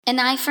An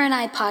Eye for an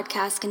Eye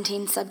podcast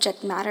contains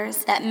subject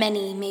matters that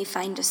many may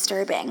find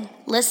disturbing.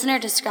 Listener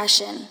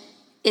discretion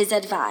is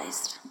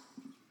advised.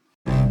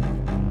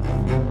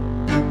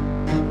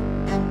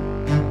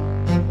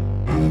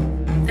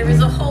 There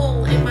is a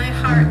hole in my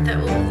heart that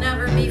will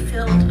never be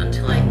filled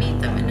until I meet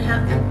them in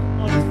heaven.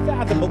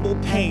 Unfathomable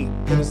pain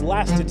that has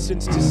lasted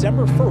since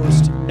December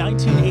 1st,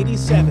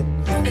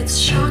 1987. It's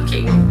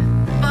shocking,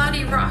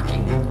 body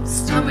rocking,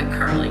 stomach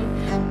curling.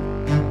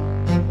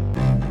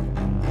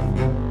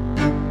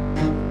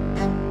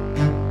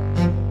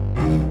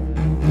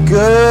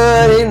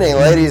 Good evening,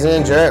 ladies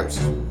and germs.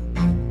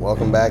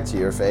 Welcome back to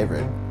your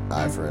favorite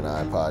Eye for an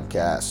Eye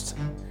podcast.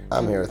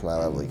 I'm here with my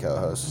lovely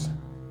co-host.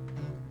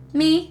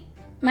 Me?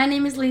 My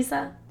name is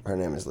Lisa. Her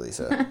name is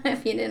Lisa.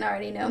 If you didn't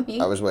already know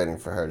me. I was waiting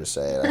for her to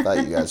say it. I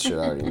thought you guys should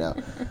already know.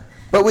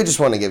 But we just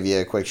want to give you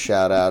a quick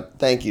shout out.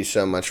 Thank you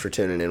so much for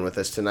tuning in with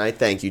us tonight.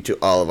 Thank you to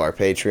all of our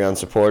Patreon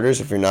supporters.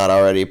 If you're not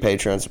already a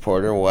Patreon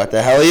supporter, what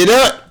the hell are you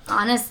doing?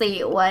 Honestly,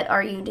 what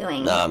are you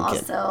doing? No, I'm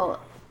kidding. Also,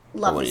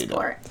 love the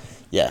sport.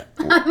 Yeah.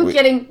 I'm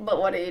kidding, but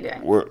what are you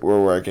doing? We're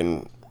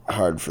working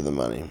hard for the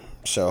money.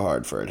 So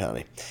hard for it,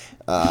 honey.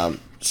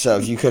 So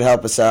if you could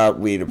help us out,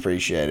 we'd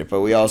appreciate it. But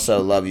we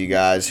also love you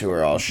guys who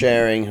are all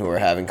sharing, who are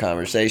having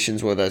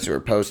conversations with us, who are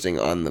posting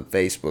on the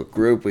Facebook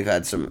group. We've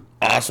had some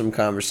awesome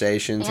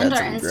conversations. And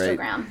had our some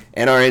Instagram.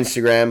 And our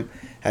Instagram.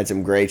 Had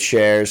some great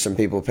shares. Some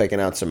people picking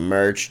out some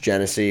merch.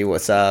 Genesee,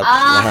 what's up?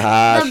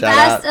 The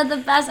best of the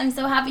best. I'm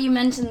so happy you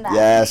mentioned that.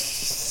 Yes,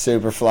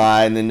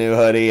 Superfly and the new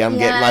hoodie. I'm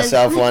getting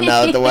myself one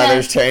now that the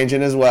weather's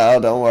changing as well.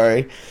 Don't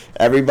worry.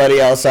 Everybody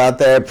else out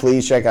there,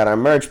 please check out our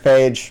merch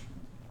page,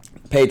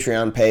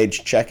 Patreon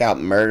page. Check out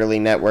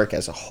Murderly Network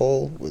as a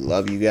whole. We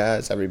love you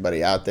guys.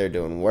 Everybody out there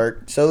doing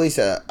work. So,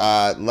 Lisa,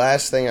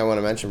 last thing I want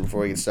to mention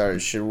before we get started,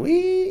 should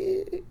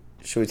we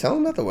tell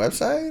them about the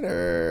website,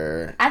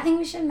 or? I think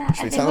we should, Matt.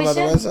 Should we tell them about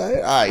the website?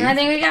 All right, I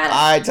think we got it.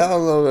 All right, tell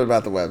them a little bit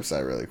about the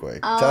website really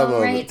quick. Tell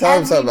them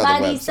something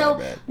about the website, So,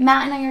 man.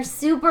 Matt and I are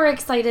super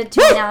excited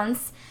to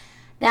announce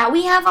that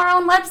we have our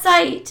own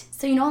website.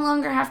 So you no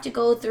longer have to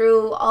go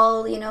through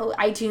all,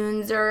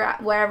 iTunes or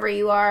wherever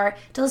you are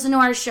to listen to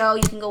our show.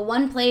 You can go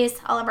one place.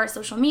 All of our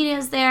social media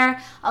is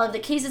there. All of the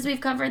cases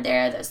we've covered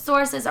there, the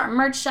sources, our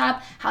merch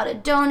shop, how to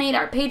donate,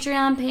 our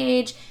Patreon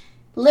page.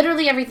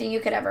 Literally everything you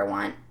could ever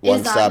want is on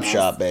this. One-stop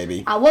shop,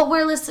 baby. What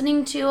we're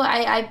listening to,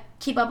 I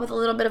keep up with a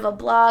little bit of a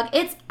blog.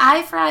 It's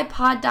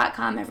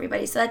eyeforeyepod.com,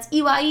 everybody. So that's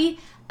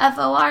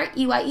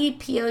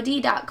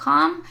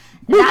EYEFOREYEPOD.com.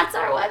 That's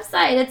our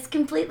website. It's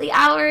completely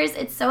ours.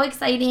 It's so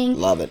exciting.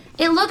 Love it.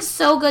 It looks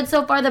so good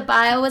so far. The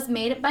bio was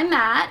made by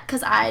Matt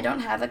because I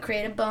don't have a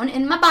creative bone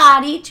in my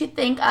body to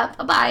think up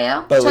a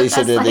bio. But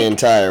Lisa did the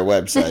entire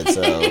website,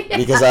 so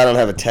because I don't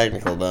have a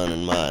technical bone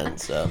in mine,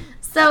 so.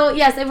 So,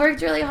 yes, I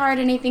worked really hard,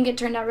 and I think it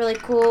turned out really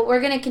cool. We're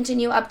going to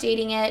continue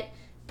updating it,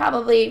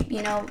 probably,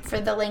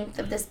 for the length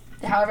of this,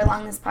 however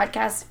long this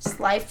podcast's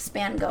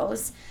lifespan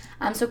goes.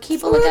 So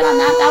keep a lookout on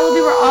that. That will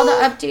be where all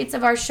the updates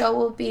of our show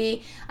will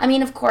be. I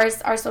mean, of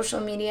course, our social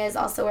media is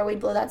also where we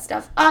blow that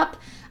stuff up.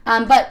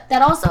 But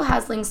that also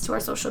has links to our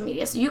social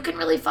media. So you can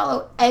really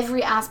follow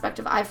every aspect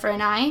of Eye for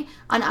an Eye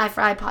on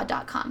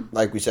eyeforeyepod.com.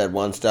 Like we said,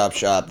 one-stop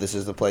shop. This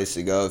is the place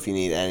to go if you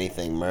need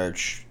anything,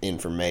 merch,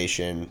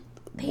 information,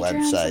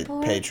 website,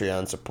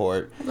 Patreon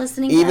support.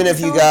 Listening even if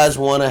you guys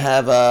want to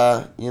have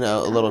a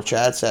little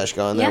chat sesh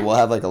going there, we'll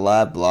have like a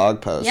live blog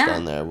post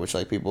on there, which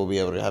like people will be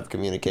able to have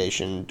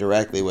communication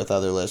directly with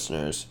other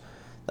listeners.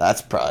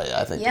 That's probably,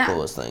 I think, the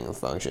coolest thing, the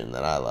function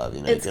that I love.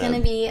 It's going to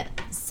be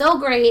so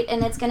great,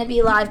 and it's going to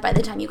be live by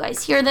the time you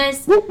guys hear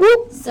this. Whoop,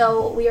 whoop.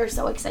 So we are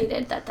so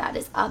excited that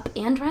is up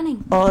and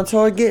running. On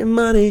toward getting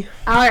money.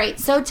 All right,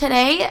 so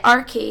today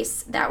our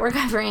case that we're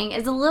covering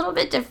is a little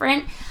bit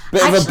different.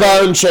 Bit of a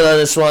bone chiller,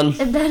 this one.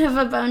 A bit of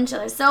a bone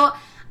chiller. So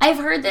I've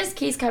heard this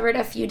case covered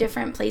a few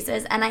different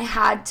places, and I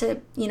had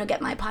to,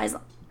 get my paws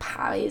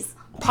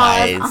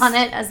on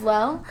it as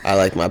well. I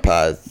like my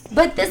pies.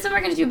 But this one we're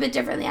going to do a bit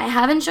differently. I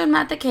haven't shown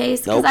Matt the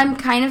case because I'm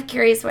kind of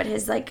curious what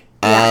his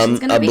reaction's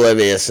going to be.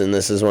 Oblivious, and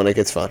this is when it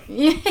gets fun.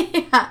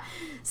 Yeah.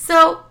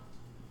 So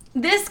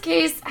this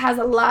case has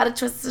a lot of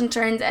twists and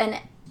turns and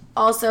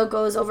also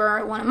goes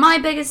over one of my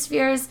biggest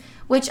fears,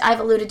 which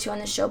I've alluded to on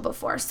the show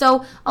before.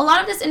 So a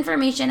lot of this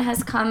information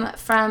has come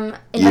from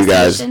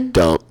investigation. You guys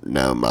don't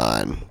know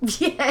mine.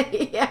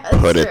 Yeah.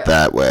 Put it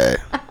that way.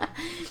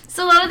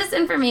 So a lot of this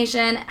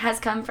information has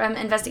come from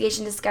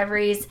Investigation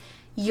Discovery's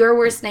Your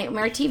Worst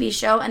Nightmare TV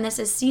show, and this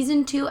is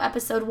Season 2,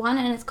 Episode 1,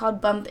 and it's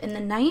called Bump in the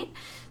Night.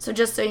 So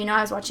just so you know,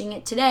 I was watching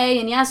it today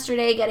and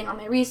yesterday, getting all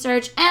my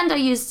research, and I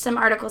used some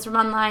articles from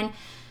online.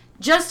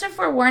 Just a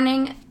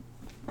forewarning,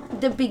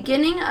 the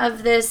beginning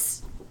of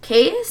this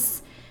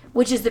case,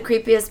 which is the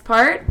creepiest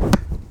part,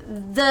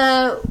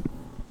 the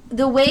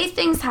way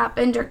things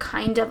happened are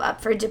kind of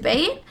up for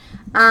debate.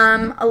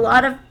 A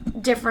lot of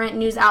different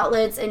news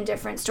outlets and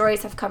different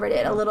stories have covered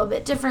it a little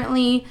bit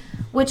differently,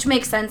 which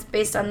makes sense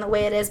based on the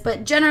way it is.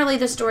 But generally,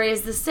 the story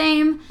is the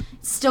same.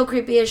 It's still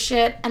creepy as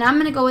shit. And I'm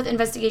going to go with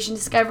Investigation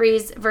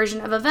Discovery's version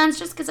of events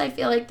just because I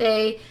feel like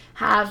they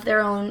have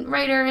their own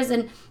writers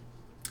and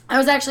I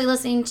was actually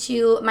listening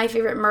to My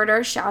Favorite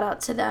Murder. Shout out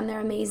to them.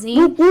 They're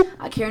amazing.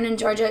 Karen and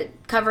Georgia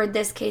covered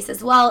this case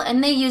as well,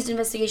 and they used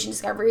Investigation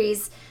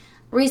Discovery's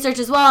research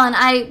as well, and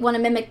I want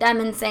to mimic them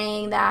in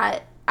saying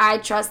that I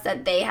trust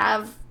that they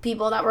have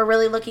people that were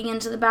really looking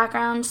into the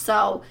background.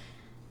 So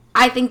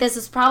I think this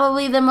is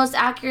probably the most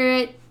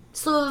accurate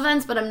slew of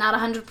events, but I'm not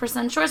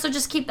 100% sure, so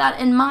just keep that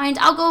in mind.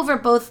 I'll go over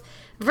both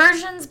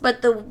versions,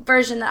 but the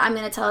version that I'm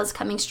going to tell is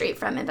coming straight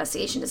from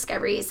Investigation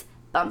Discovery's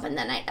Bump in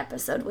the Night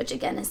episode, which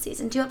again is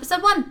season 2,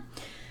 episode 1.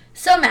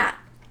 So Matt,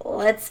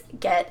 let's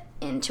get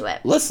into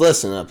it. Let's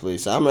listen up,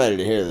 Lisa. I'm ready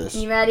to hear this.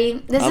 You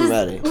ready? I'm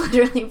ready.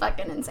 Literally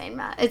fucking insane,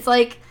 Matt. It's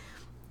like,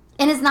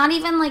 and it's not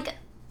even like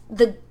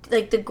the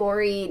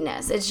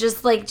goriness. It's just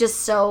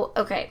so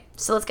okay.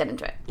 So let's get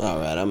into it. All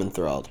right, I'm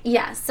enthralled.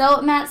 Yeah. So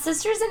Matt,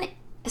 sisters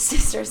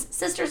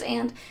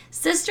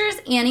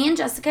Annie and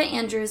Jessica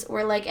Andrews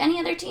were like any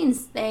other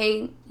teens.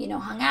 They,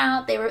 hung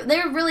out. They were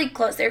really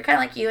close. They were kind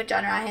of like you and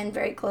John Ryan,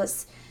 very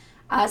close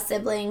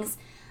siblings.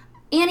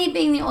 Annie,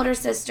 being the older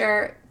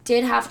sister,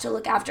 did have to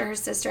look after her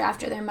sister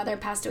after their mother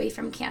passed away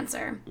from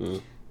cancer.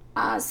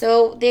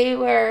 So they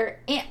were,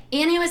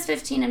 Annie was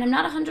 15, and I'm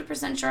not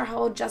 100% sure how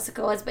old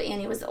Jessica was, but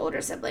Annie was the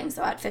older sibling,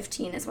 so at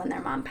 15 is when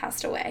their mom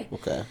passed away.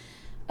 Okay.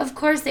 Of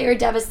course, they were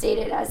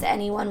devastated, as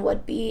anyone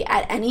would be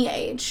at any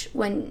age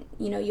when,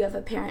 you have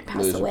a parent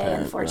pass away,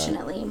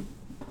 unfortunately. Right.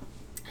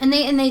 And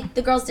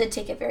the girls did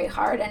take it very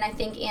hard, and I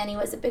think Annie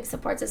was a big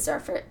support system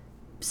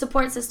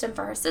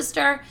for her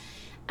sister,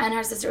 and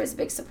her sister was a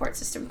big support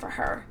system for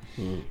her.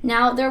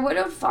 Now, their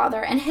widowed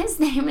father, and his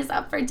name is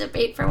up for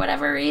debate for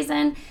whatever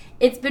reason.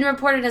 It's been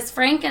reported as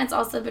Frank, and it's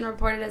also been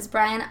reported as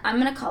Brian. I'm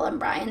going to call him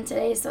Brian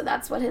today, so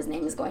that's what his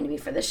name is going to be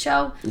for the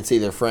show. It's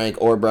either Frank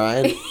or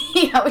Brian?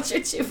 Yeah, which are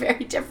two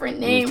very different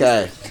names.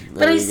 Okay.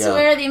 But I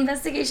swear, the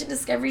Investigation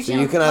Discovery Channel.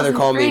 So you can either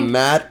call me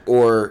Matt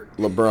or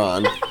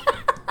LeBron.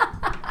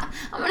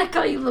 I'm going to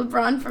call you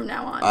LeBron from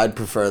now on. I'd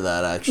prefer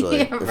that, actually.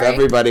 Yeah, right? If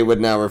everybody would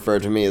now refer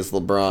to me as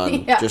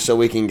LeBron, just so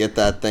we can get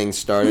that thing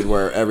started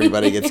where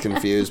everybody gets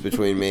confused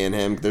between me and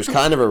him. There's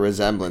kind of a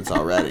resemblance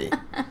already.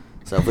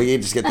 So if we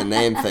could just get the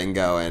name thing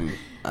going,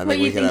 I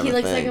think we could have a thing.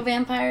 You think he looks like a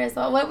vampire as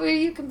well? What were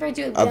you compared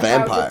to? A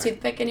vampire. With a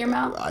toothpick in your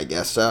mouth? I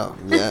guess so,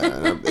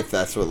 yeah. If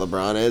that's what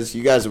LeBron is.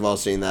 You guys have all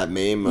seen that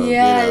meme of,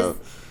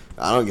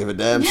 I don't give a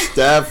damn,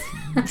 Steph,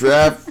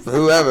 Jeff,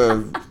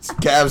 whoever,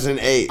 Cavs in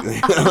 8.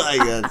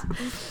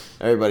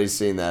 Everybody's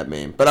seen that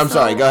meme. But I'm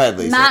sorry, go ahead,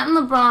 Lisa. Matt and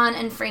LeBron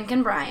and Frank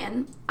and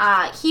Brian.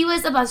 He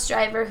was a bus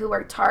driver who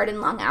worked hard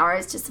and long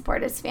hours to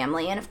support his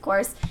family. And, of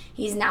course,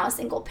 he's now a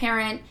single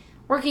parent,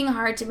 working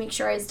hard to make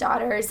sure his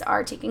daughters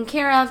are taken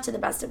care of to the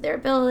best of their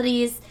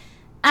abilities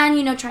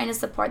and, trying to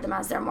support them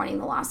as they're mourning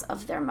the loss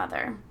of their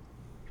mother.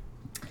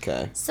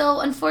 Okay.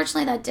 So,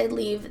 unfortunately, that did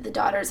leave the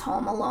daughters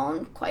home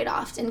alone quite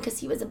often because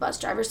he was a bus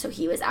driver, so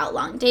he was out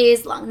long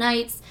days, long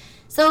nights.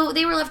 So,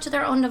 they were left to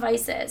their own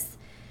devices.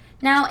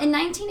 Now, in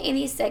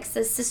 1986,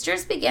 the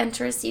sisters began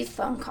to receive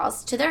phone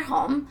calls to their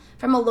home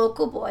from a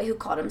local boy who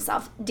called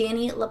himself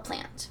Danny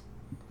LaPlante.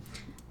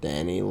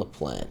 Danny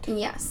LaPlante.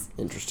 Yes.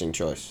 Interesting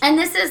choice. And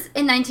this is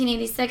in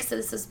 1986, so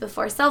this was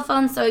before cell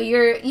phones, so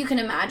you can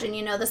imagine,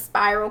 the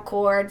spiral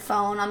cord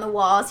phone on the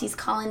walls. He's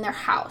calling their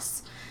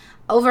house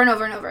over and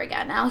over and over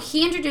again. Now,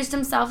 he introduced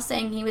himself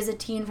saying he was a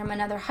teen from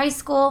another high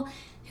school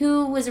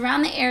who was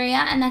around the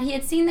area and that he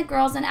had seen the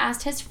girls and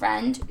asked his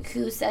friend,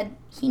 who said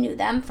he knew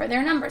them, for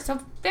their number. So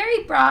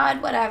very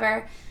broad,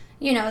 whatever,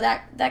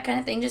 that kind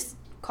of thing. Just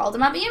called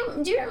him up. Do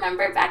you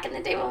remember back in the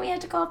day when we had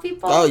to call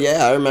people? Oh,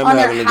 yeah, I remember on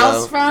having their to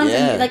house go. phones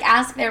Yeah. and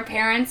ask their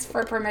parents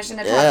for permission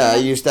to talk to them. Yeah, I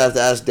used to have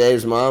to ask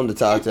Dave's mom to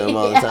talk to him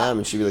all the time,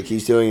 and she'd be like,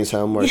 he's doing his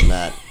homework,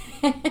 Matt.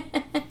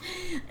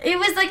 It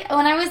was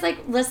when I was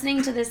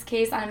listening to this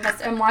case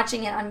and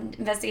watching it on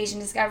Investigation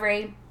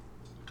Discovery,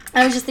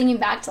 I was just thinking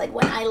back to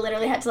when I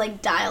literally had to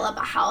dial up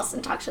a house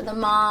and talk to the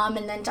mom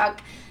and then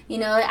talk,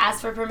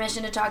 ask for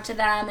permission to talk to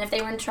them. And if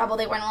they were in trouble,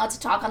 they weren't allowed to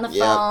talk on the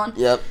phone.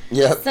 Yep.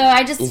 So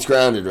I just he's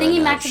grounded right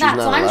thinking now. back to that.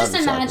 So I'm just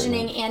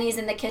imagining Annie's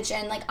in the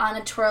kitchen, on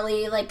a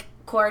twirly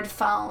cord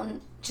phone,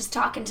 just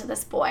talking to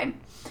this boy.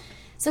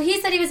 So he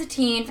said he was a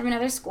teen from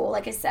another school,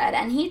 like I said,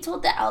 and he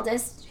told the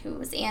eldest, who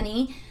was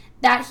Annie,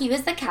 that he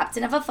was the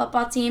captain of a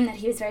football team, that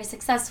he was very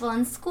successful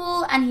in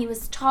school, and he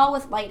was tall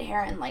with light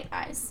hair and light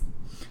eyes.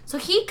 So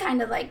he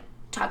kind of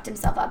talked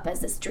himself up as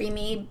this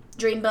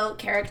dreamboat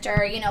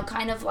character,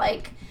 kind of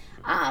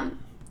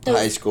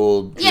high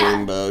school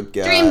dreamboat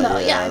guy.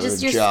 Dreamboat,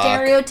 just your jock.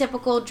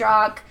 Stereotypical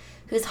jock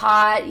who's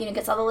hot,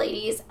 gets all the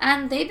ladies.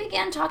 And they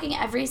began talking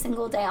every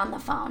single day on the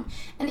phone.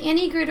 And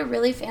Annie grew to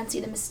really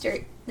fancy the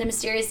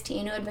mysterious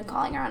teen who had been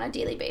calling her on a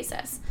daily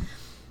basis.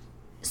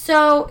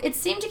 So it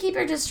seemed to keep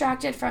her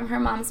distracted from her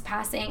mom's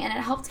passing, and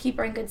it helped keep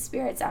her in good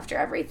spirits after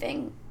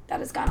everything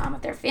that has gone on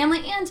with their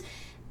family. And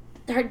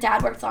her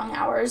dad worked long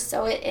hours,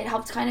 so it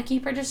helped kind of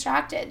keep her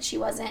distracted. She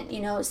wasn't,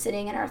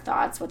 sitting in her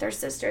thoughts with her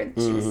sister.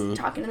 She was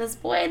talking to this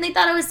boy, and they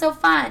thought it was so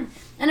fun.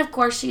 And, of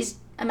course, she's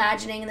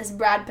imagining this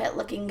Brad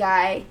Pitt-looking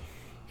guy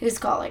who's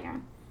calling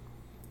her.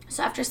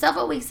 So after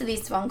several weeks of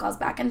these phone calls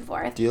back and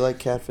forth... Do you like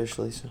catfish,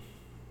 Lisa?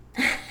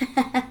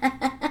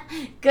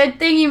 Good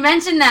thing you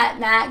mentioned that,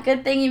 Matt.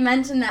 Good thing you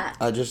mentioned that.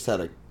 I just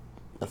had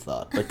a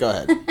thought, but go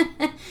ahead.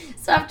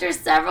 So after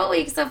several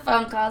weeks of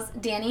phone calls,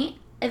 Danny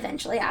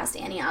eventually asked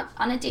Annie out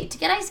on a date to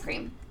get ice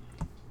cream.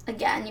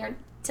 Again, your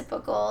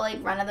typical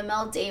like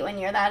run-of-the-mill date when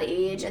you're that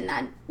age and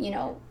that,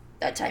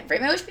 that time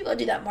frame. I wish people would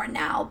do that more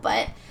now,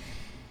 but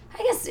I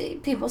guess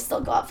people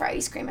still go out for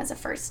ice cream as a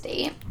first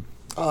date.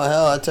 Oh,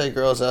 hell, I take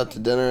girls out to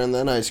dinner and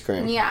then ice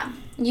cream. Yeah,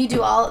 you do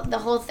the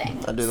whole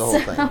thing. I do the whole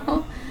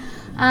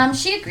thing.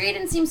 She agreed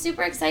and seemed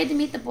super excited to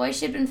meet the boy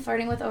she had been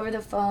flirting with over the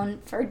phone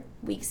for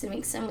weeks and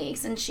weeks and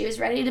weeks, and she was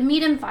ready to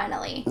meet him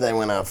finally. They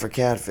went out for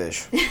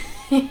catfish.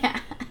 Yeah.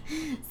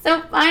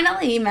 So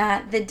finally,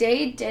 Matt, the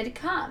day did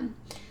come.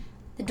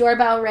 The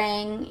doorbell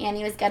rang,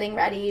 Annie was getting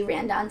ready,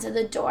 ran down to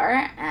the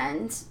door,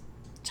 and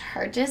to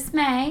her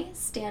dismay,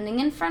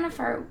 standing in front of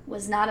her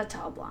was not a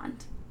tall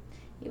blonde.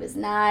 He was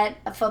not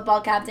a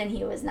football captain.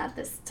 He was not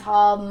this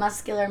tall,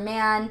 muscular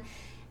man,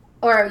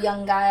 or a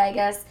young guy, I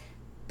guess.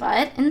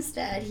 But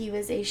instead, he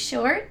was a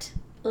short,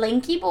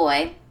 lanky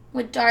boy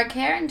with dark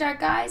hair and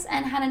dark eyes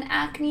and had an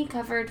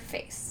acne-covered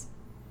face.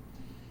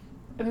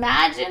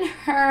 Imagine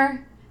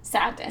her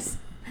sadness.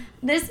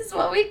 This is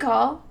what we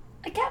call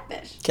a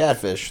catfish.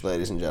 Catfish,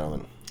 ladies and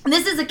gentlemen.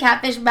 This is a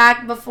catfish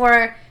back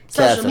before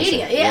social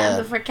media. Yeah,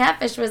 before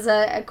catfish was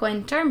a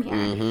coined term here.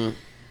 Mm-hmm.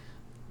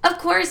 Of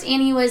course,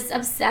 Annie was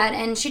upset,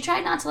 and she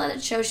tried not to let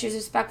it show. She was a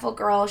respectful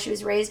girl. She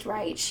was raised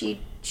right.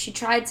 She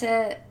tried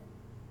to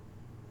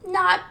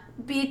not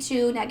be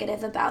too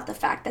negative about the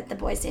fact that the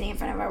boy standing in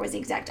front of her was the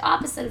exact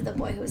opposite of the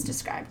boy who was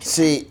described to her.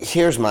 See,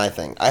 here's my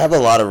thing. I have a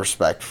lot of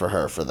respect for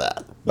her for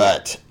that,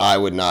 but I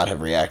would not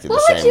have reacted the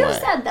same way. What would you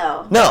have said,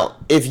 though? No,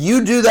 if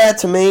you do that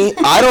to me,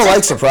 I don't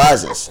like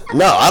surprises.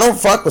 No, I don't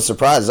fuck with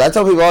surprises. I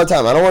tell people all the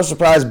time, I don't want a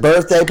surprise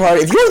birthday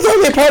party. If you want to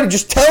throw me a party,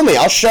 just tell me.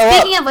 I'll show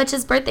up. Speaking of which,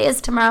 his birthday is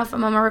tomorrow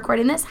from when we're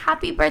recording this.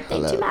 Happy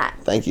birthday to Matt.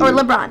 Thank you. Or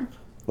LeBron.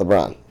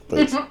 LeBron,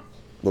 please.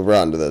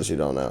 LeBron, to those who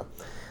don't know.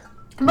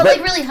 But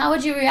like, really, how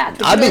would you react?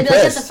 Would I'd you be like,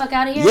 pissed. get the fuck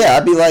out of here? Yeah,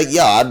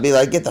 I'd be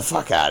like, get the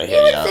fuck out of here.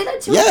 You would say that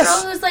to a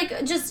girl who's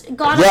like just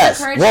gone on the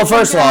courage. Well, to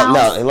first of leave all, the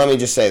house? no, let me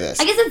just say this.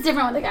 I guess it's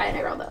different with a guy and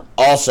a girl, though.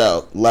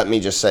 Also, let me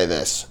just say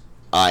this.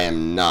 I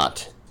am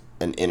not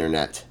an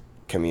internet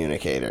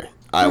communicator.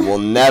 I will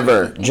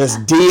never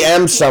just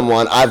DM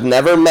someone I've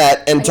never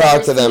met and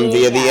talk to them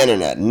via the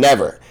internet.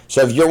 Never.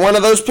 So if you're one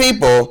of those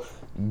people,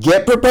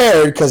 get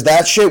prepared because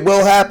that shit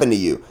will happen to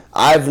you.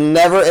 I've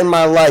never in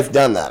my life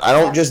done that. I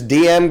don't just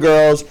DM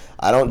girls.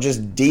 I don't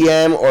just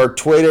DM or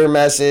Twitter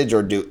message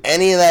or do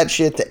any of that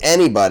shit to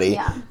anybody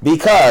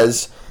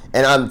because,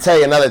 and I'll tell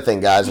you another thing,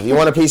 guys. If you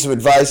want a piece of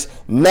advice,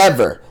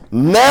 never,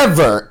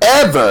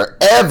 ever,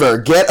 ever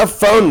get a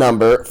phone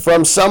number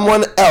from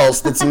someone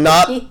else that's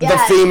not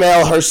the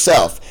female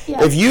herself.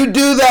 Yeah. If you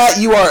do that,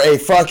 you are a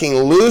fucking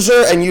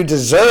loser and you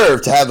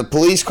deserve to have the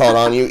police called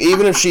on you,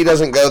 even if she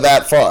doesn't go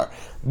that far.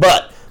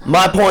 But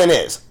my point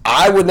is,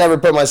 I would never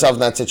put myself in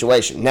that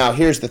situation. Now,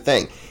 here's the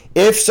thing.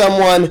 If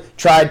someone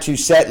tried to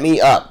set me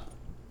up,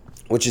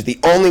 which is the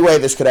only way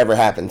this could ever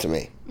happen to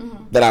me,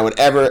 that I would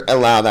ever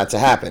allow that to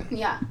happen.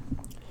 Yeah.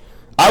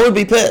 I would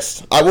be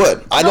pissed. I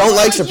would. I don't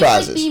like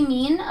surprises. Would you be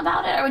mean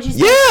about it, or would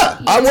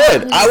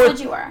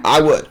you? I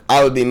would.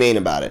 I would be mean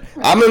about it.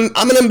 Right. I'm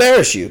gonna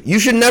embarrass you. You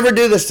should never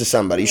do this to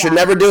somebody. You should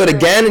never do it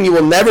again, and you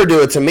will never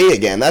do it to me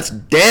again. That's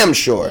damn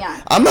sure. Yeah.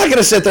 I'm not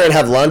gonna sit there and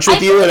have lunch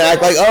with you and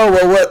act like, oh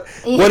well,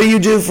 what do you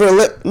do for a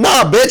living?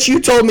 Nah, bitch. You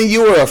told me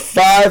you were a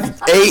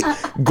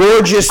 5'8"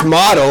 gorgeous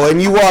model,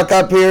 and you walk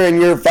up here and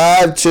you're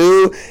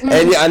 5'2",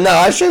 and no,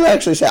 I should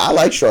actually say I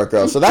like short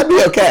girls, so that'd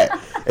be okay.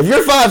 If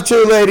you're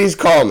 5'2", ladies,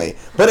 call me.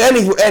 But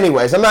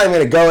anyways, I'm not even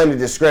going to go into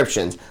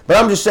descriptions. But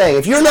I'm just saying,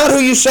 if you're not who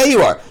you say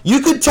you are,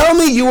 you could tell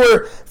me you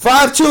were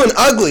 5'2" and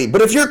ugly.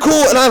 But if you're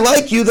cool and I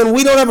like you, then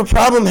we don't have a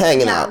problem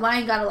hanging out. Why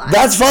you gotta lie?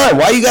 That's fine.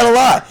 Why you gotta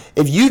lie?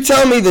 If you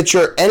tell me that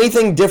you're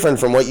anything different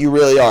from what you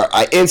really are,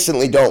 I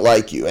instantly don't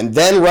like you. And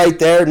then right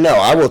there, no,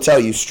 I will tell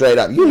you straight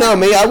up. You know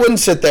me. I wouldn't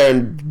sit there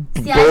and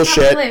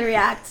bullshit.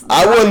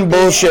 I wouldn't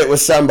bullshit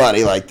with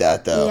somebody like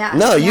that, though. Yeah,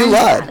 no, you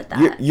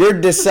lied. You're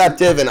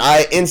deceptive, and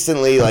I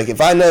instantly, like,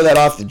 if I know that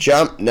off the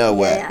jump, no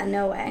way. Yeah,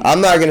 no way. I'm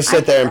not going to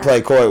sit there and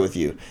play coy with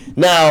you.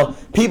 Now,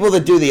 people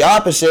that do the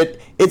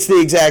opposite, it's the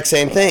exact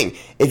same thing.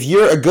 If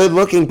you're a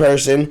good-looking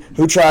person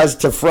who tries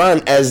to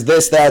front as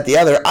this, that, the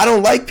other, I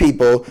don't like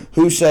people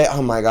who say,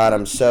 oh, my God,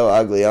 I'm so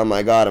ugly. Oh,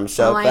 my God, I'm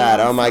so fat.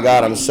 Oh, my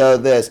God, I'm so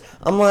this.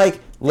 I'm like,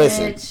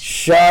 listen,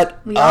 shut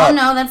up. We all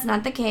know that's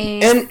not the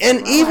case.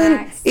 And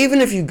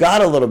even if you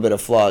got a little bit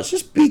of flaws,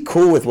 just be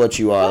cool with what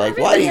you are. Like,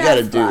 why do you got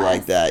to do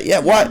like that? Yeah,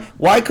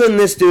 why couldn't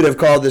this dude have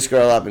called this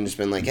girl up and just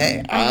been like,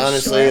 hey,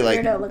 honestly,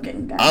 like,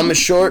 I'm a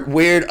short,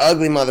 weird,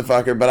 ugly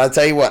motherfucker, but I'll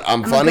tell you what,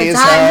 I'm funny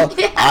as hell.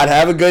 Yeah. I'd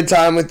have a good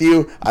time with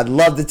you. I'd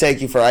love to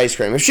take you for ice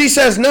cream. If she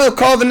says no,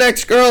 call the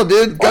next girl,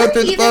 dude. Go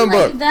through the phone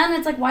book. Then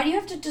it's like, why do you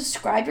have to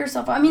describe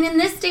yourself? I mean, in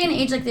this day and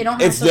age, like, they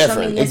don't have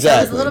social media,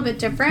 so it's a little bit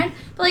different.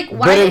 But like,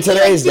 why? But in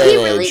today's today's did day he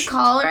and really age.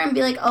 call her and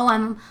be like, "Oh,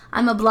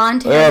 I'm a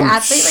blonde-haired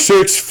athlete"?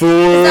 Like, 6'4",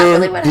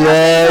 really what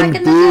happened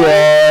back in the blue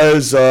day?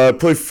 eyes,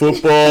 play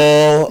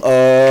football,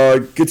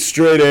 get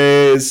straight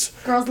A's.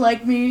 girls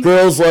like me.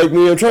 Girls like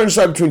me. I'm trying to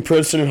decide between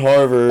Princeton and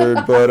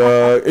Harvard, but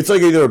it's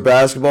like either a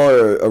basketball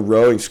or a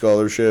rowing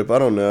scholarship. I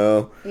don't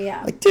know.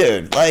 Yeah. Like,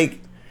 dude,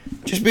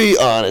 just be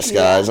honest,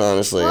 guys.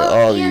 Honestly, Well,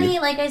 all of Annie,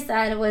 you. like I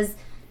said, was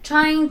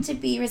trying to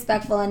be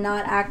respectful and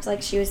not act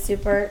like she was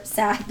super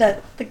sad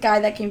that the guy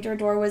that came to her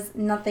door was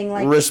nothing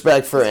like.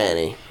 Respect for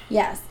Annie.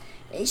 Yes,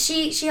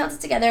 she held it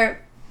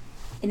together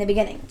in the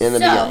beginning. In the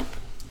beginning.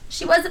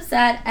 She was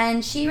upset,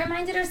 and she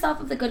reminded herself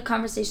of the good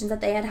conversations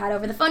that they had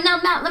over the phone. Now,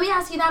 Matt, let me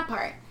ask you that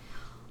part.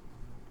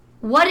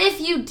 What if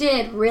you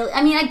did really...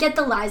 I mean, I get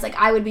the lies. Like,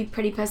 I would be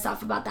pretty pissed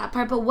off about that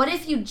part. But what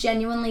if you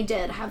genuinely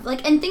did have...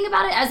 Like, and think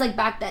about it as, like,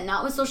 back then.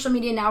 Not with social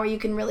media now where you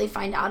can really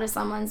find out if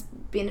someone's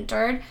being a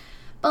turd.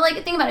 But, like,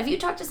 think about it. If you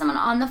talk to someone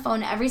on the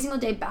phone every single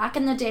day, back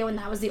in the day when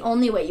that was the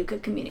only way you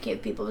could communicate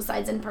with people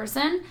besides in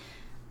person,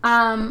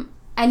 and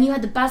you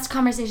had the best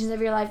conversations of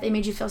your life, they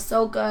made you feel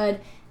so good...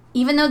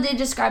 Even though they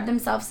describe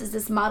themselves as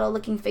this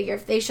model-looking figure,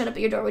 if they showed up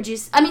at your door, would you...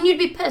 I mean, you'd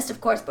be pissed, of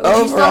course, but would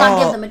you still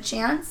not give them a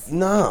chance?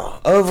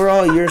 No.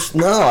 Overall,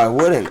 no, I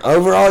wouldn't.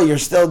 Overall, you're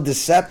still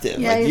deceptive.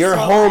 Yeah, like, you're your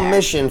so whole liar.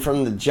 mission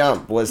from the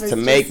jump was to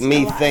make just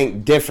me a lie.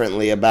 think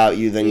differently about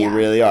you than you Yeah.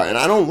 really are. And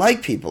I don't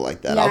like people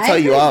like that. Yeah, I'll I tell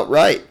you agree.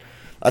 outright.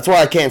 That's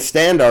why I can't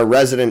stand our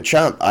resident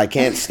chump. I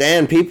can't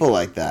stand people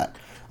like that.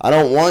 I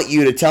don't want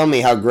you to tell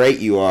me how great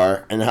you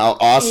are and how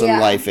awesome Yeah.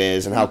 life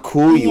is and how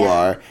cool you Yeah.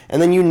 are,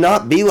 and then you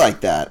not be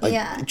like that. Like,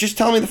 Yeah. just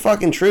tell me the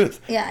fucking truth.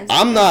 Yeah, exactly.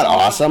 I'm not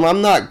awesome.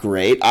 I'm not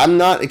great. I'm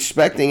not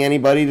expecting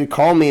anybody to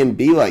call me and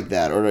be like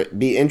that or to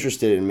be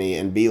interested in me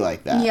and be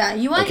like that. Yeah,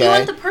 you want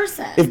the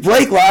person. If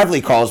Blake Lively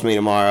calls me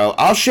tomorrow,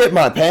 I'll shit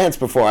my pants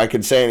before I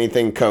could say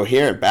anything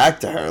coherent back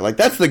to her. Like,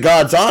 that's the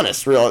God's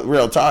honest,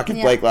 real talk. If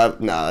Yeah. Blake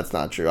Lively... No, that's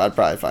not true. I'd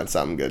probably find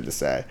something good to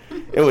say.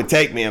 It would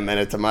take me a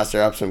minute to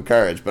muster up some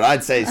courage, but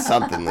I'd say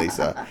something,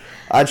 Lisa.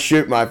 I'd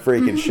shoot my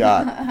freaking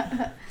shot.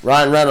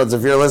 Ryan Reynolds,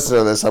 if you're listening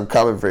to this, I'm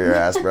coming for your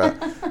ass, bro.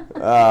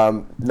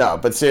 No,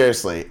 but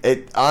seriously,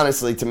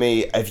 honestly, to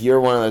me, if you're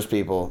one of those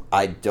people,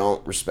 I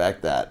don't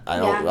respect that. I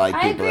don't like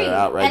people that are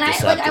outright and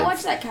deceptive. I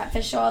watch that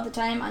Catfish show all the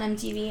time on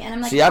MTV, and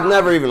I'm like, See, I've wow.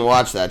 never even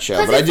watched that show,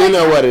 'Cause but I it's do like,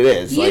 know what it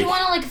is. You'd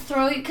Like, want to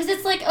throw it because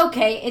it's like,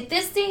 okay, at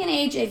this day and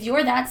age, if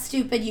you're that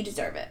stupid, you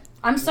deserve it.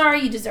 I'm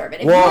sorry, you deserve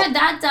it. If Well- you're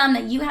that dumb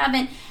that you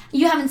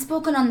haven't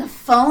spoken on the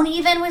phone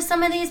even with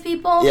some of these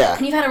people, Yeah.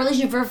 and you've had a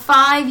relationship for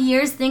 5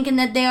 years thinking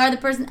that they are the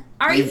person.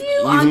 you've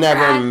on never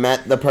crack?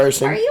 met the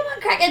person. Are you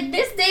on crack? At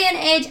this day and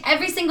age,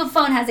 every single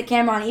phone has a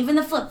camera on it, even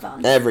the flip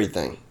phones.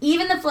 Everything.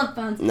 Even the flip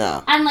phones.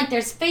 No. And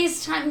there's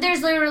FaceTime.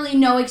 There's literally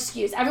no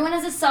excuse. Everyone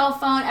has a cell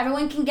phone.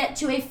 Everyone can get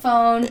to a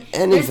phone.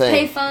 Anything. There's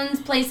pay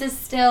phones, places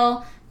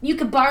still. You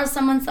could borrow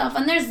someone's cell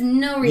phone. There's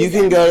no reason.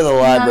 You can go to the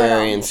None at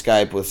library all. and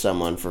Skype with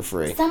someone for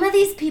free. Some of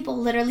these people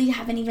literally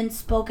haven't even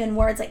spoken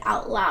words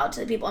out loud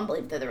to the people and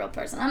believe they're the real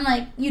person. I'm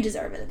like, you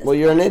deserve it at this Well, point.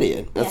 you're an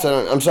idiot. That's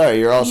Yeah. I'm sorry.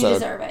 You're You also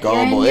deserve a it.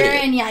 gullible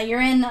idiot.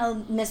 You're in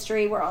a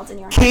mystery world and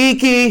you're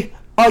Kiki,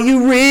 are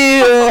you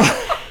real?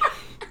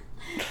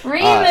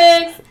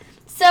 Remix.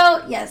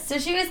 So, yes, so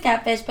she was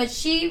catfish, but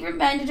she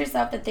reminded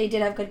herself that they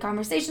did have good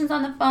conversations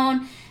on the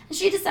phone, and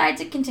she decided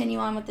to continue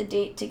on with the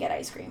date to get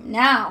ice cream.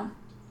 Now,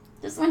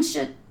 this one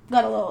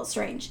got a little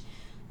strange.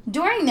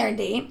 During their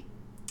date,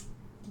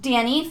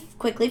 Danny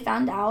quickly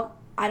found out,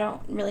 I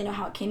don't really know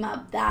how it came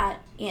up, that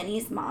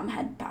Annie's mom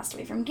had passed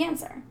away from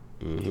cancer.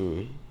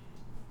 Mm-hmm.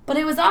 But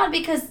it was odd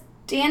because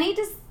Danny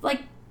just,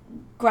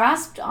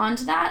 grasped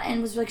onto that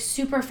and was,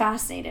 super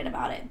fascinated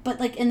about it, but,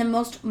 in the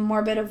most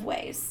morbid of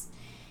ways.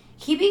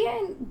 He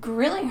began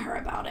grilling her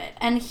about it,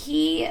 and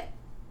he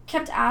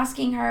kept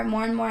asking her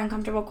more and more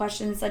uncomfortable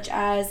questions, such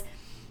as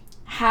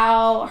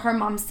how her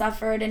mom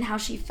suffered and how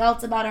she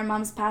felt about her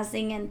mom's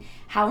passing and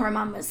how her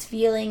mom was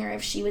feeling or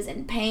if she was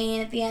in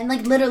pain at the end,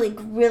 literally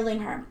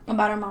grilling her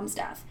about her mom's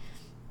death.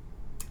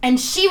 And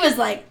she was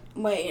like,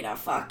 wait a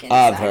fucking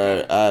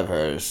second. I've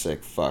heard of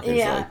sick fuckers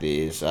Yeah. like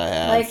these. I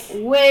have.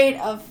 Wait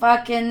a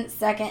fucking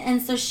second.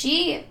 And so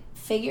she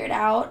figured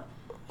out,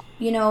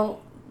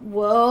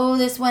 whoa,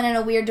 this went in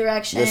a weird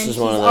direction. This is He's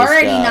one of those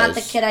already guys not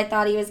the kid I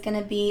thought he was going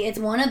to be. It's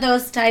one of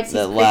those types that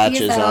he's creepy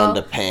latches as hell.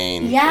 onto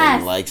pain Yes.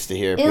 and likes to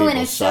hear Ew, people and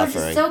it's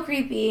suffering. so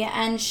creepy.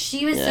 And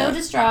she was Yeah. so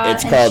distraught.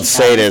 It's and called she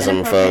thought it was sadism,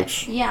 inappropriate.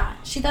 folks. Yeah.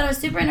 She thought it was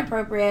super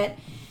inappropriate.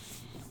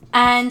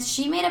 And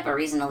she made up a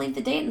reason to leave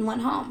the date and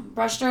went home.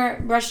 Brushed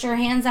her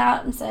hands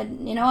out and said,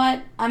 you know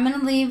what? I'm going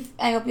to leave.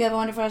 I hope you have a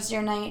wonderful rest of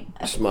your night.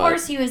 Of Smart.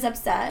 course he was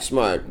upset.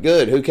 Smart.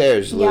 Good. Who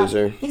cares,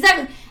 loser?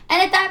 Exactly.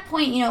 And at that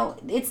point,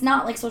 it's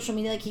not like social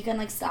media, he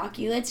can stalk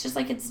you. It's just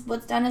it's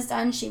what's done is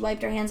done. She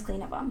wiped her hands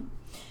clean of him.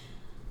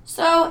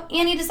 So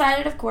Annie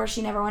decided, of course,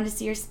 she never wanted to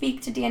see her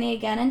speak to Danny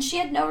again, and she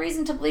had no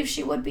reason to believe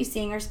she would be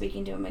seeing or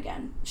speaking to him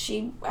again.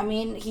 She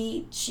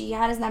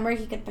had his number,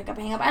 he could pick up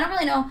and hang up. I don't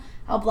really know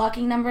how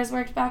blocking numbers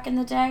worked back in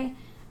the day.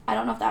 I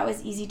don't know if that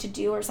was easy to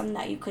do or something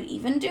that you could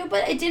even do,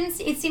 but it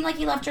seemed like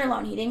he left her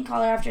alone. He didn't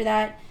call her after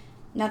that.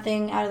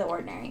 Nothing out of the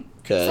ordinary.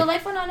 Okay. So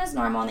life went on as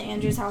normal in the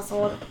Andrews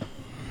household.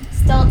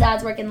 Still,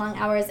 Dad's working long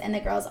hours, and the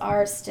girls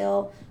are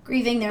still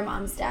grieving their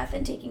mom's death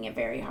and taking it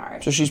very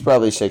hard. So she's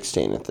probably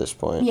 16 at this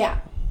point.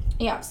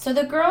 Yeah. So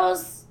the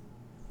girls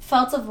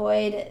felt a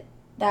void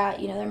that,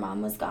 their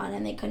mom was gone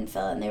and they couldn't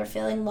fill it, and they were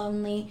feeling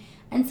lonely.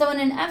 And so in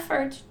an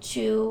effort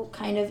to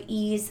kind of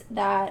ease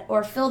that,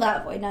 or fill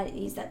that void, not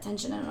ease that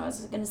tension, I don't know what I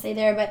was going to say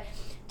there, but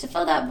to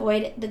fill that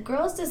void, the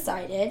girls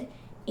decided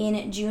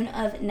in June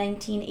of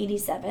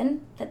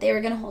 1987 that they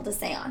were going to hold a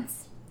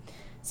seance.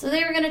 So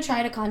they were going to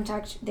try to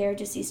contact their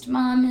deceased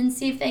mom and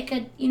see if they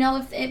could,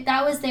 if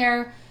that was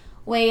their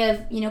way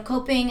of,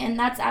 coping, and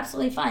that's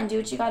absolutely fine. Do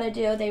what you got to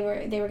do. They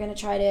were going to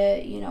try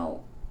to,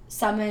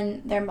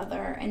 summon their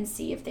mother and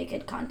see if they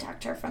could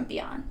contact her from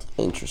beyond.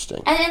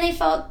 Interesting. And they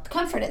felt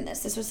comfort in this.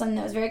 This was something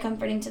that was very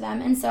comforting to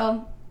them. And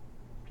so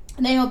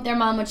they hoped their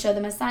mom would show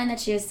them a sign that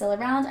she was still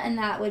around, and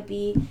that would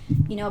be,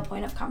 a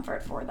point of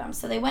comfort for them.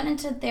 So they went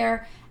into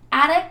their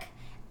attic.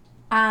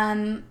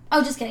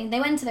 Just kidding. They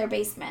went into their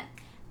basement,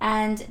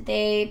 and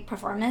they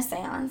performed this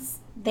seance.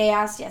 They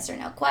asked yes or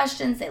no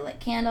questions. They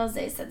lit candles.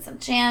 They said some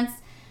chants.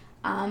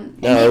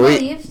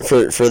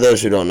 For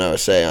those who don't know, a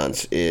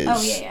seance is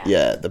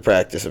the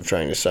practice of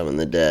trying to summon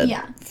the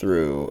dead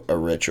through a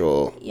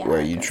ritual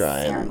where you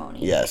try ceremony.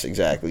 and yes,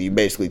 exactly. You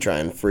basically try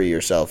and free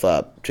yourself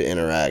up to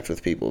interact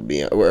with people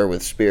beyond, or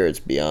with spirits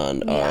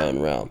beyond our own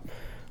realm.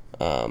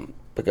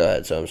 But go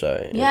ahead. So I'm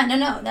sorry. Yeah,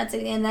 no. That's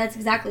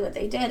exactly what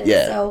they did. And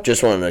so,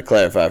 just wanted to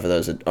clarify for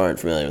those that aren't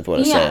familiar with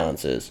what a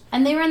seance is.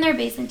 And they were in their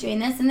basement doing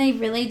this, and they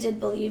really did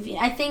believe.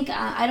 I think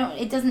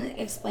it doesn't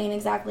explain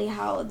exactly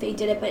how they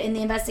did it, but in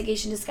the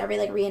investigation discovery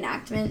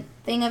reenactment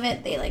thing of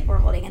it, they were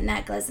holding a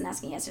necklace and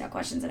asking yes or no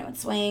questions, and it would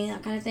swing,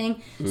 that kind of thing.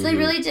 Mm-hmm. So they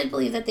really did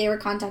believe that they were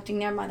contacting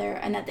their mother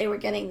and that they were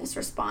getting this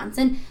response.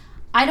 And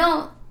I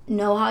don't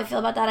know how I feel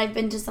about that. I've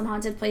been to some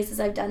haunted places.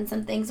 I've done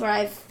some things where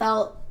I've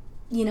felt.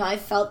 I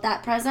felt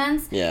that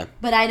presence. Yeah.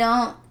 But I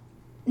don't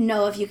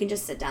know if you can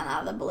just sit down out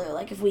of the blue.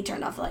 If we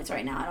turned off the lights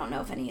right now, I don't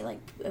know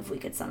if we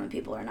could summon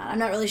people or not. I'm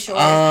not really sure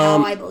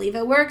how I believe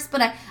it works,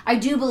 but I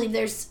do believe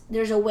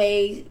there's a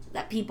way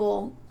that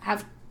people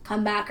have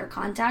come back or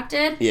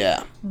contacted.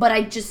 Yeah. But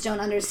I just don't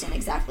understand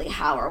exactly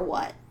how or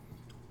what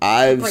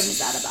brings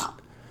that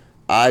about.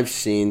 I've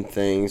seen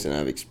things and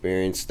I've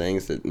experienced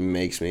things that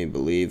makes me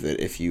believe that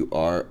if you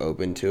are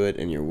open to it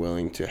and you're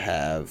willing to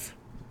have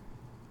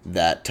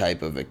that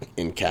type of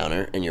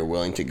encounter and you're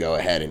willing to go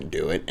ahead and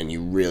do it, and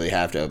you really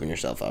have to open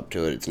yourself up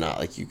to it. It's not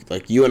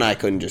like you and I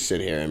couldn't just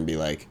sit here and be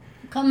like,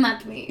 come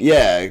at me.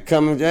 Yeah,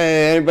 come,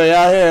 hey, anybody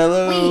out here,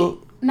 hello.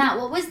 Wait, Matt,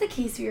 what was the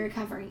case we were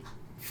covering?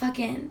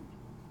 Fucking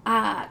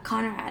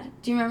Conrad.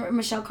 Do you remember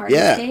Michelle Carter's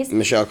case? Yeah,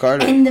 Michelle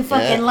Carter. And the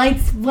fucking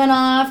lights went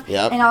off,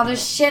 and all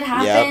this shit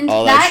happened.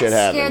 All that shit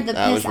scared happened. the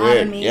That piss was weird.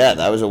 out of me. Yeah,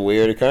 that was a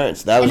weird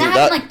occurrence. That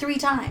happened 3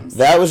 times.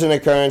 That was an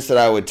occurrence that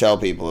I would tell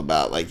people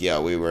about.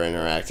 We were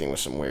interacting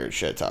with some weird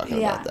shit talking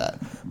about that.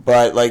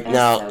 But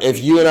now,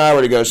 if you and I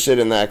were to go sit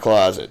in that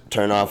closet,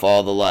 turn off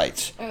all the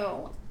lights,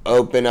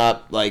 open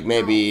up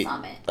maybe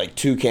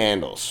 2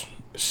 candles,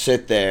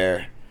 sit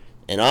there.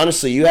 And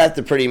honestly, you have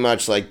to pretty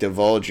much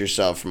divulge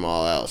yourself from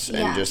all else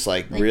and just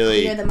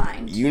really clear the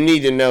mind. You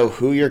need to know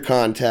who you're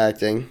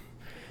contacting.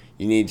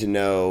 You need to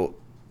know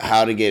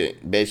how to get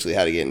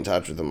in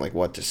touch with them,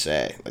 what to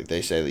say.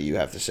 They say that you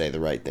have to say the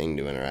right thing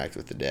to interact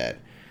with the dead.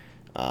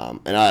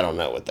 And I don't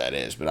know what that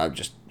is, but I've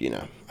just,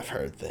 I've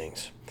heard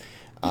things.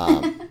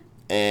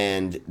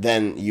 And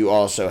then you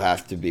also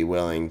have to be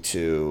willing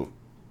to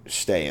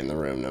stay in the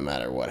room no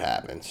matter what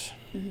happens.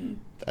 Mm-hmm.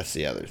 That's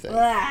the other thing.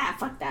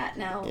 Fuck that.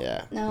 No.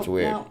 Yeah. No. It's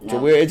weird.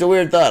 No. It's a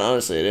weird thought.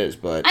 Honestly, it is.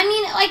 But I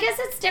mean, I guess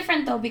it's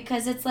different though,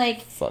 because it's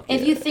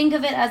if you think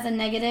of it as a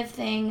negative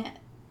thing,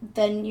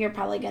 then you're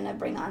probably gonna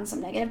bring on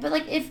some negative.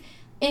 But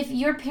if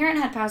your parent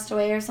had passed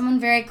away, or someone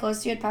very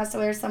close to you had passed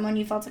away, or someone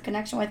you felt a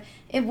connection with,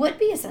 it would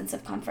be a sense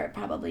of comfort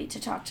probably to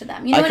talk to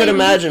them. You know I could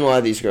imagine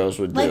why these girls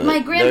would do it. My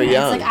grandparents,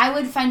 They're young. I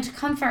would find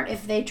comfort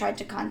if they tried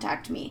to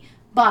contact me,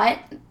 but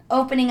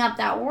opening up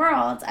that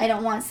world, I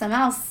don't want some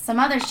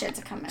other shit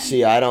to come in.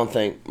 See, I don't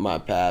think my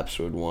paps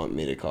would want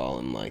me to call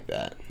him like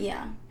that.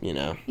 Yeah.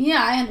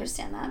 Yeah, I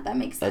understand that. That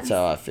makes sense. That's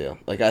how I feel.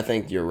 I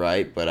think you're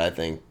right, but I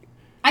think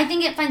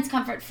it finds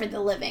comfort for the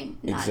living,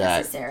 not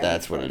necessarily.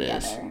 That's what it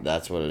is.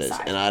 That's what it is.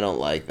 Side. And I don't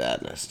like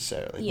that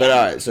necessarily. Yeah. But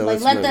all right, so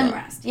let's let move them on.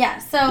 rest. Yeah.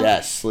 So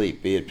yes,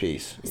 sleep, be at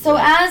peace. So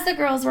as the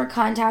girls were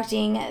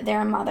contacting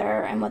their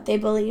mother and what they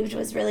believed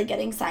was really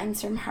getting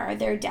signs from her,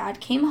 their dad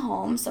came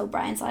home. So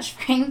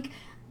Brian/Frank.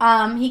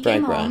 He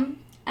came home,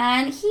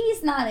 and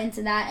he's not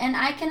into that. And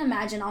I can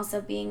imagine also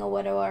being a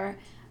widower,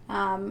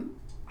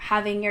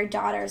 having your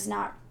daughters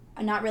not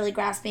really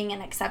grasping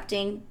and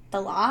accepting the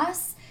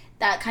loss,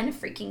 that kind of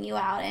freaking you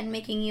out and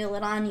making you a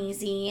little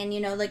uneasy. And,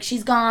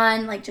 she's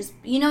gone, just,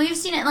 you've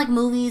seen it in,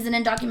 movies and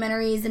in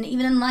documentaries and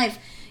even in life,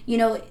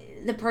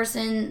 the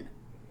person,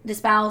 the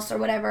spouse or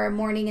whatever,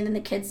 mourning, and then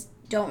the kids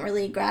don't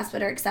really grasp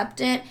it or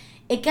accept it.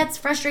 it gets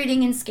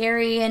frustrating and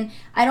scary, and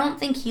I don't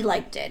think he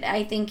liked it.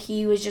 I think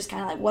he was just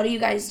kind of like, what are you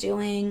guys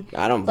doing?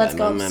 I don't Let's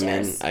blame go him. I mean,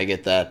 upstairs. I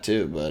get that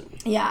too, but...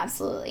 Yeah,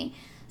 absolutely.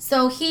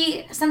 So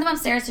he sent them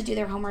upstairs to do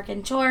their homework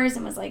and chores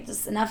and was like,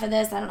 just enough of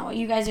this. I don't know what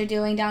you guys are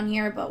doing down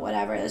here, but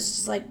whatever. It's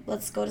just like,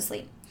 let's go to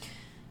sleep.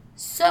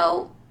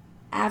 So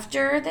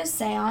after the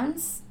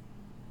seance,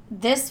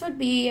 this would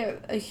be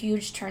a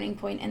huge turning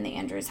point in the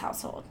Andrews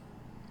household.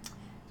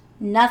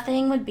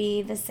 Nothing would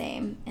be the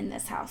same in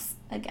this house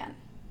again.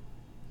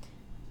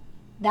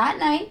 That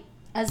night,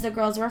 as the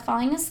girls were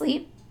falling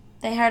asleep,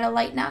 they heard a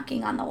light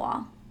knocking on the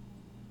wall.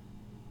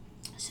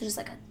 So just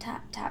like a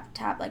tap, tap,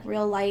 tap, like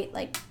real light,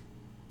 like...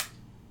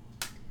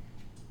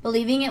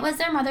 Believing it was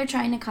their mother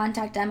trying to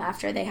contact them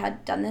after they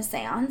had done the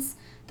seance,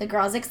 the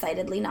girls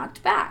excitedly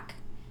knocked back.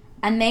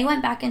 And they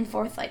went back and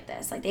forth like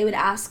this. Like, they would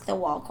ask the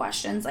wall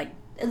questions. Like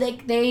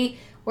they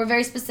were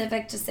very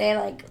specific to say,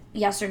 like,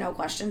 yes or no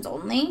questions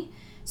only.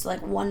 So,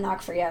 like, 1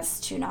 knock for yes,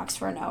 2 knocks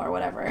for no, or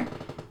whatever.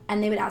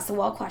 And they would ask the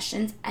wall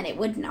questions, and it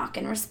would knock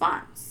in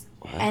response.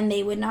 What? And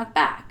they would knock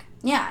back.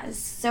 Yeah, it's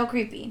so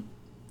creepy.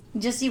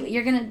 Just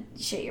you're going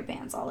to shit your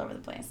pants all over the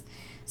place.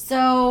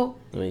 So...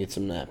 Let me get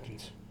some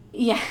napkins.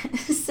 Yeah,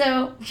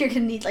 so you're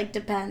going to need, like,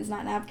 Depends,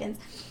 not napkins.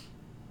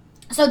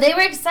 So they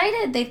were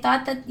excited. They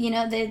thought that, you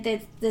know,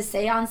 the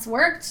seance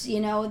worked. You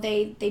know,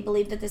 they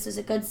believed that this was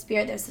a good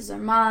spirit. This was their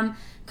mom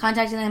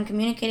contacting them,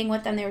 communicating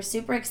with them. They were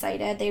super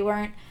excited. They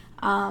weren't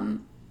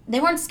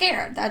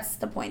scared. That's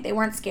the point. They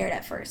weren't scared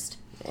at first.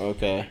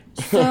 Okay.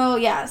 So,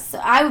 yeah, so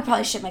I would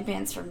probably shit my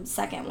pants from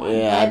second one.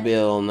 Yeah, I'd be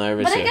a little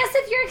nervous. But I guess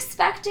if you're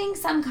expecting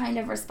some kind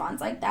of response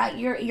like that,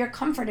 you're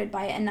comforted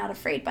by it and not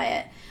afraid by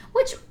it,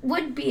 which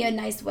would be a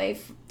nice way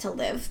to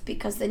live,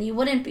 because then you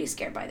wouldn't be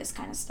scared by this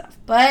kind of stuff.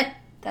 But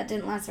that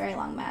didn't last very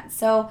long, Matt.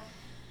 So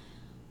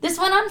this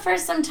went on for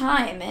some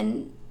time,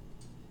 and,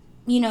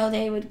 you know,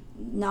 they would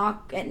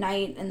knock at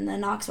night, and the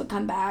knocks would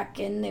come back,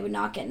 and they would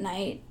knock at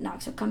night,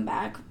 knocks would come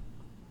back.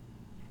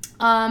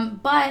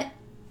 But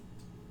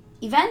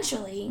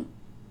eventually,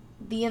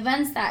 the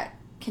events that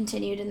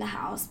continued in the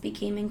house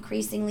became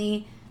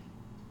increasingly,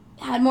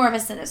 had more of a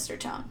sinister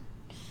tone.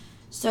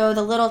 So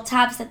the little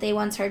taps that they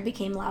once heard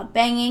became loud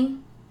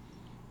banging.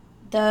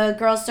 The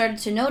girls started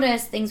to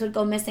notice things would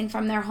go missing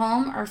from their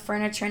home, or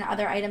furniture and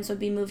other items would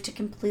be moved to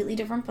completely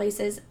different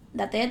places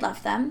that they had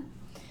left them.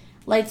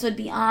 Lights would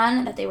be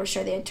on that they were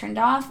sure they had turned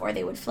off, or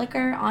they would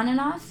flicker on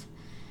and off.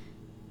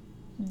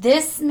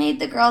 This made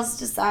the girls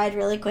decide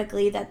really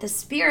quickly that the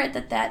spirit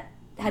that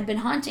had been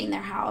haunting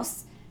their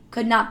house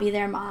could not be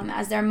their mom,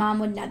 as their mom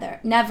would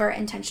never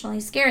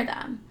intentionally scare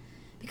them.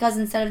 Because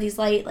instead of these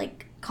light,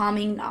 like,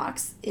 calming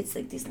knocks, it's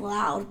like these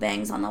loud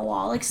bangs on the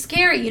wall. Like,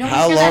 scary. You don't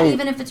hear that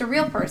even if it's a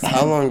real person.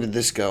 How long did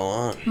this go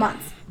on?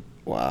 Months.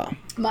 Wow.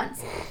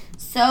 Months.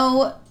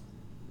 So,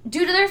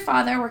 due to their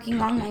father working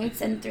long nights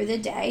and through the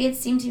day, it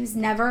seemed he was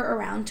never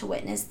around to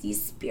witness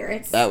these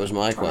spirits. That was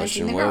my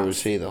question. Where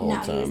was he the whole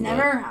time? No, he was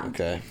never around.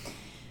 Okay.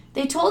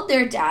 They told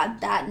their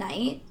dad that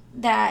night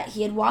that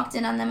he had walked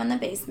in on them in the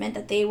basement,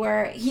 that they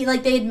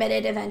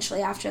admitted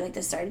eventually after, like,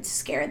 this started to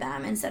scare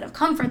them. Instead of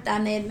comfort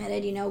them, they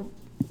admitted, you know,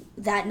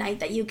 that night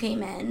that you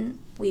came in,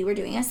 we were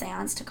doing a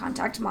seance to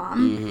contact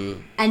Mom,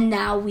 Mm-hmm. and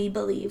now we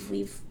believe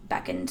we've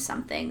beckoned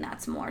something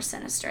that's more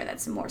sinister,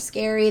 that's more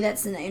scary,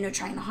 that's, you know,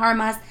 trying to harm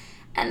us.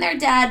 And their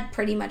dad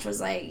pretty much was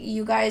like,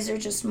 you guys are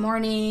just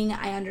mourning,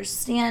 I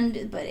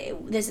understand, but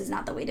this is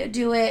not the way to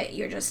do it.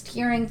 You're just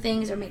hearing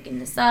things or making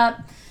this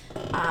up.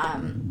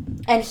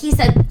 And he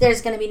said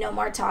there's going to be no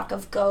more talk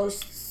of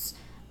ghosts.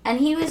 And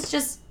he was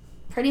just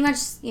pretty much,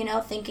 you know,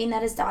 thinking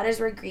that his daughters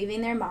were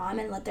grieving their mom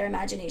and let their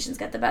imaginations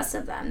get the best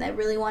of them. They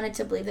really wanted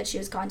to believe that she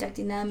was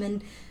contacting them,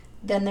 and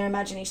then their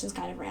imaginations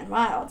kind of ran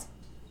wild.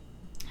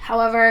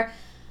 However,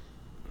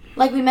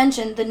 like we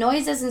mentioned, the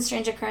noises and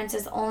strange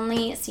occurrences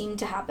only seemed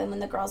to happen when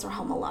the girls were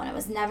home alone. It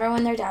was never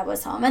when their dad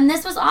was home. And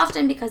this was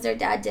often because their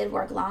dad did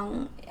work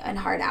long and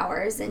hard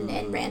hours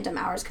and random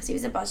hours because he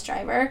was a bus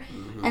driver.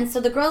 Mm-hmm. And so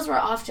the girls were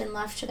often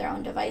left to their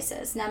own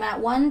devices. Now, Matt,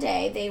 one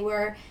day they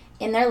were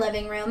in their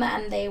living room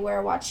and they were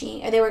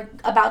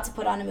about to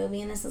put on a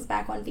movie, and this was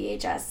back when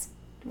VHS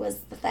was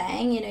the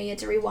thing. You know, you had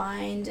to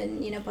rewind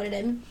and, you know, put it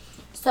in.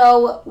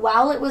 So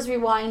while it was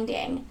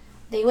rewinding,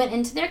 they went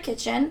into their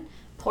kitchen,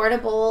 poured a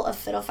bowl of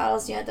Fiddle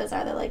Faddles. You know what those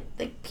are? They're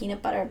like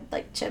peanut butter,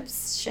 like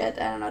chips shit.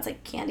 I don't know. It's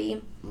like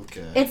candy.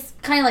 Okay. It's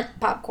kind of like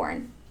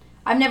popcorn.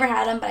 I've never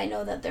had them, but I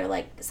know that they're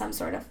like some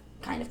sort of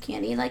kind of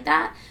candy like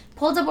that.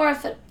 Pulled a bowl of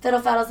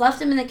Fiddle Faddles, left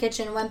them in the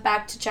kitchen, went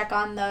back to check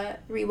on the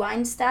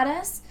rewind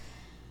status.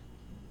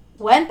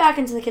 Went back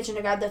into the kitchen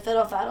to grab the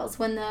Fiddle Faddles.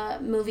 When the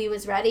movie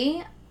was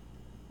ready,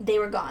 they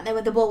were gone.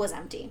 The bowl was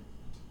empty.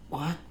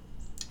 What?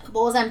 The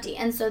bowl was empty.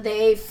 And so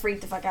they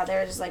freaked the fuck out. They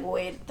were just like,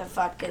 wait the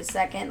fuck a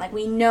second. Like,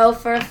 we know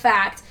for a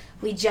fact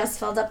we just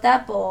filled up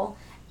that bowl,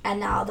 and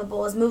now the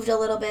bowl has moved a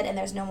little bit, and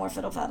there's no more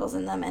Fiddle Faddles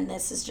in them, and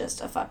this is just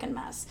a fucking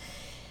mess.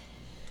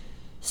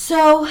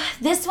 So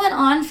this went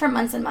on for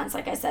months and months,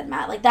 like I said,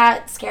 Matt. Like,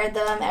 that scared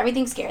them.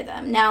 Everything scared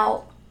them.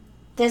 Now,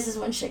 this is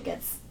when shit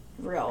gets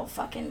real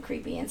fucking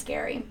creepy and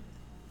scary.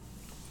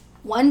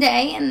 One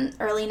day in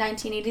early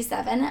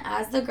 1987,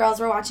 as the girls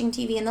were watching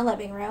TV in the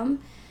living room,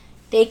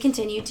 they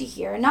continued to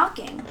hear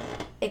knocking.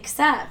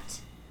 Except,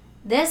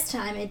 this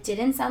time it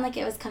didn't sound like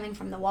it was coming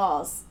from the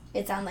walls.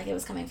 It sounded like it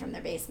was coming from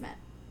their basement.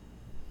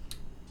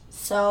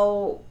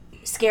 So,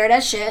 scared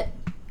as shit,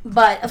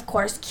 but of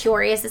course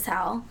curious as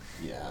hell.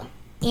 Yeah.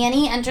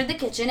 Annie entered the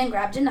kitchen and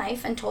grabbed a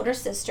knife and told her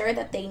sister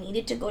that they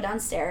needed to go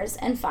downstairs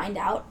and find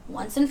out,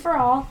 once and for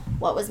all,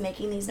 what was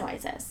making these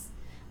noises.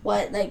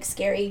 What, like,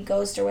 scary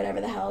ghost or whatever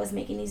the hell was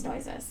making these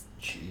noises.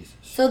 Jesus.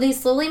 So they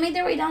slowly made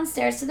their way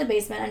downstairs to the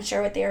basement,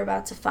 unsure what they were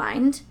about to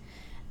find.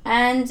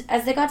 And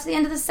as they got to the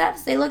end of the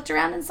steps, they looked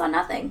around and saw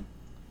nothing.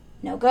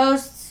 No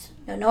ghosts,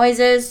 no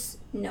noises,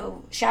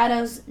 no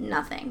shadows,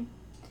 nothing.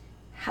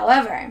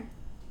 However,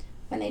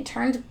 when they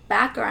turned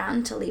back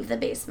around to leave the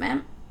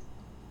basement,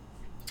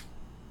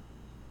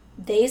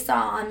 they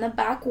saw on the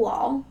back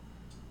wall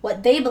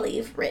what they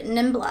believe, written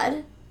in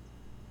blood,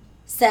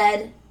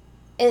 said,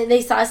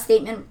 they saw a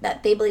statement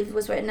that they believed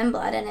was written in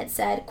blood, and it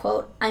said,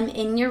 quote, "I'm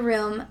in your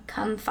room,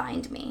 come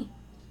find me,"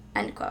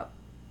 end quote.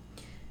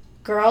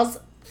 Girls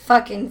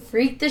fucking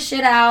freaked the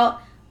shit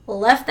out,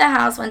 left the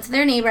house, went to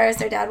their neighbors.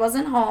 Their dad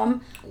wasn't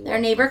home. Their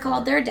neighbor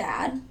called their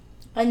dad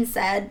and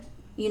said,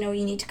 you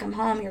need to come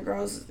home. Your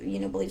girls,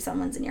 believe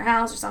someone's in your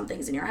house or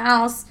something's in your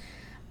house.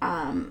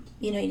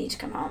 You need to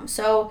come home.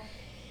 So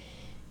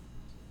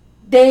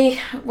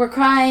they were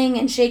crying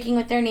and shaking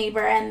with their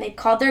neighbor, and they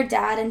called their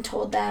dad and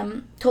told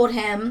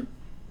him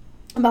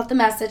about the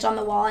message on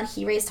the wall, and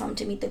he raced home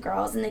to meet the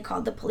girls, and they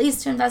called the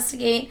police to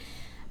investigate.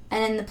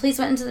 And then the police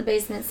went into the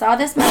basement, saw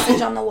this message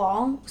on the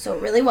wall, so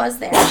it really was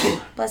there.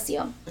 Bless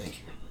you.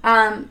 Thank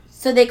you.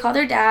 So they called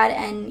their dad,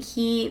 and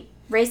he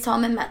raced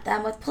home and met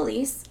them with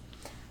police.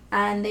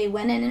 And they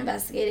went in and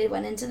investigated,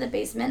 went into the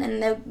basement,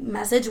 and the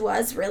message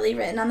was really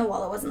written on the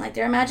wall. It wasn't like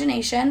their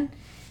imagination.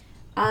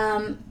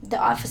 The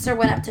officer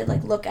went up to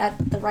look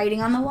at the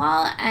writing on the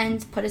wall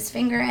and put his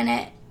finger in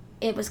it.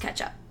 It was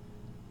ketchup.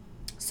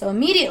 So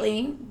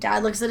immediately,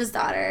 Dad looks at his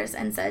daughters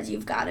and says,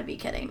 "You've got to be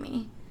kidding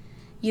me.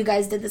 You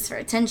guys did this for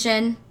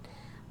attention.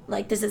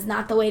 This is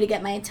not the way to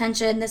get my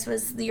attention.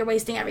 You're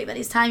wasting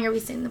everybody's time. You're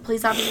wasting the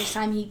police officer's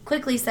time." He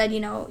quickly said,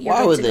 you're why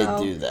good would to they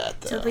go do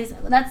that, though? to the police.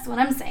 That's what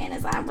I'm saying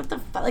is, what the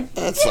fuck?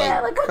 That's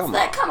what's come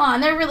that? on. Come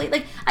on. They're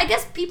really, I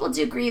guess people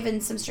do grieve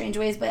in some strange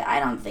ways, but I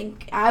don't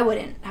think, I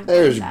wouldn't have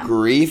There's them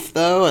grief,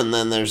 though, and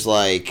then there's,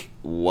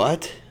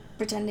 what?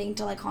 pretending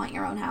to, haunt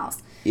your own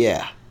house.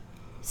 Yeah.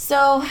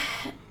 So,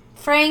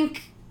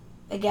 Frank,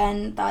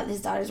 again, thought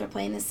his daughters were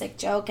playing this sick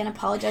joke and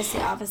apologized to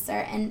the officer,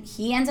 and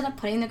he ended up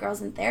putting the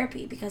girls in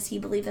therapy because he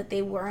believed that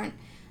they weren't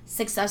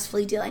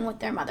successfully dealing with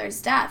their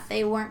mother's death.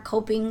 They weren't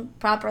coping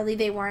properly.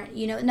 They weren't,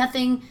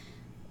 nothing.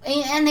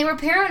 And they were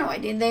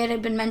paranoid. They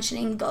had been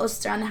mentioning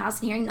ghosts around the house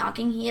and hearing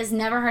knocking. He has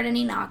never heard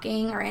any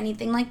knocking or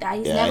anything like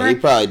that. He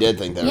probably did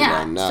think they were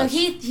going nuts. So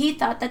he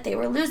thought that they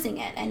were losing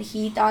it, and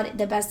he thought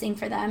the best thing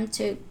for them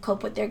to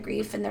cope with their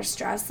grief and their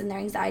stress and their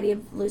anxiety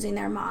of losing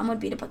their mom would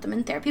be to put them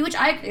in therapy, which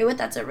I agree with.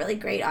 That's a really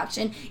great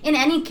option. In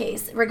any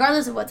case,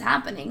 regardless of what's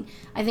happening,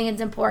 I think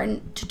it's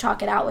important to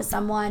talk it out with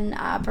someone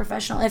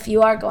professional if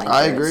you are going through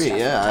I agree,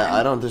 time.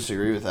 I don't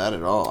disagree with that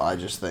at all. I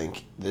just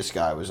think this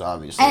guy was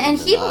obviously and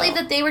he believed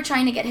that they were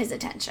trying to get his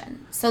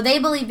attention. So they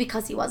believed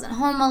because he wasn't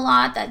home a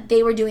lot that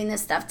they were doing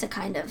this stuff to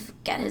kind of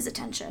get his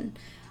attention.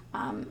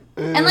 And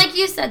like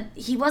you said,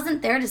 he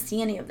wasn't there to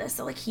see any of this.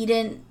 So he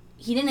didn't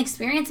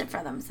experience it for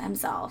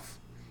himself.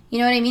 You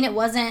know what I mean? It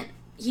wasn't,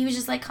 he was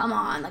just like, come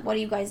on, what are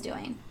you guys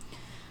doing?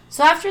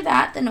 So after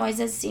that, the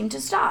noises seemed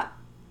to stop,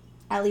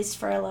 at least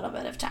for a little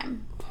bit of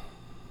time.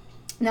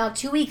 Now,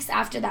 2 weeks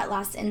after that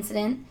last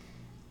incident,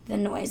 the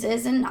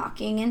noises and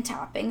knocking and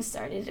tapping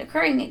started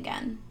occurring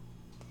again.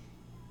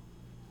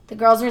 The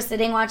girls were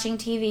sitting watching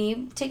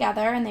TV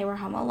together, and they were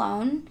home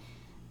alone,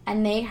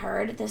 and they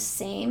heard the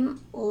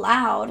same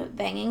loud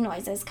banging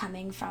noises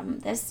coming from,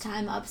 this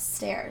time,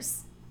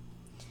 upstairs.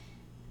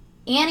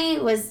 Annie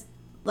was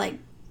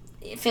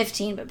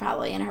 15, but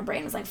probably in her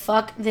brain was like,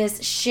 fuck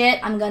this shit.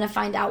 I'm going to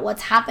find out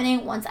what's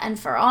happening once and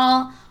for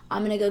all.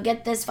 I'm going to go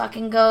get this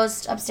fucking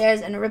ghost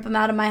upstairs and rip him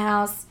out of my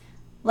house.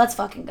 Let's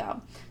fucking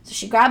go. So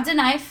she grabbed a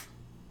knife,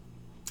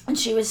 and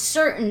she was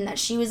certain that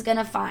she was going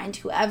to find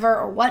whoever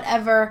or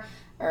whatever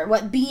or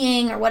what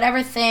being or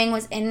whatever thing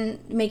was in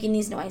making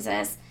these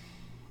noises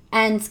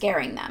and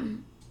scaring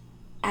them.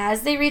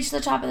 As they reached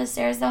the top of the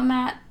stairs, though,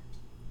 Matt,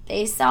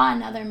 they saw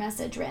another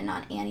message written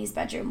on Annie's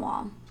bedroom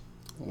wall.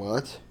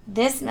 What?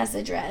 This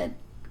message read,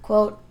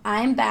 quote,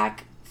 "I'm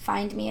back,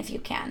 find me if you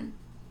can,"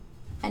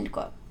 end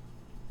quote.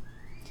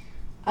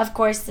 Of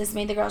course, this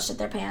made the girls shit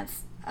their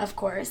pants. Of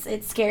course.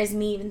 It scares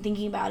me even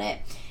thinking about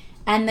it.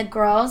 And the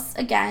girls,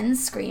 again,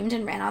 screamed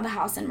and ran out of the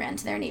house and ran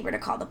to their neighbor to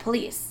call the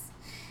police.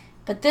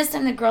 But this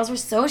time the girls were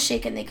so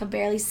shaken they could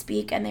barely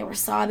speak, and they were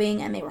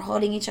sobbing, and they were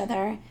holding each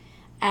other.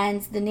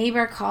 And the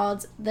neighbor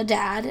called the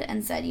dad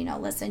and said,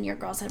 listen, your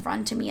girls have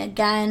run to me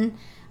again.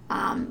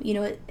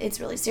 It's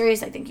really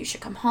serious. I think you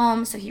should come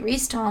home. So he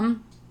raced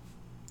home,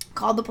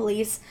 called the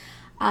police.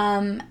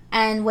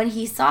 And when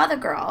he saw the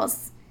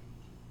girls,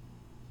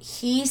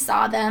 he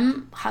saw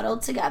them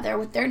huddled together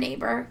with their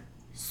neighbor,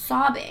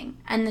 sobbing.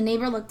 And the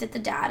neighbor looked at the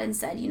dad and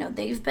said,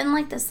 they've been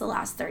like this the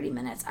last 30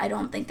 minutes. I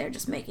don't think they're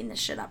just making this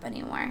shit up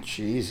anymore.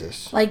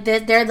 Jesus. Like,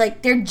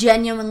 they're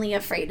genuinely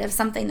afraid of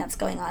something that's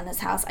going on in this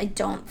house. I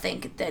don't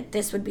think that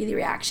this would be the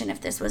reaction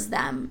if this was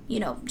them,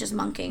 just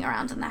monkeying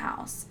around in the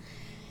house.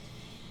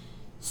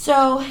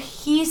 So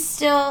he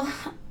still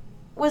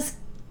was,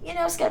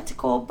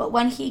 skeptical. But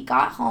when he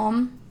got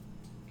home,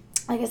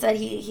 like I said,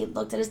 he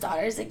looked at his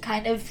daughters and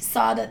kind of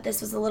saw that this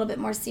was a little bit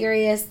more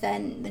serious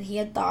than he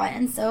had thought.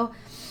 And so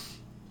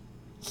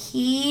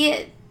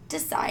he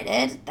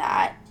decided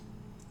that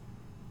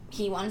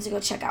he wanted to go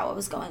check out what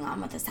was going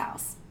on with his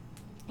house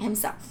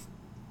himself.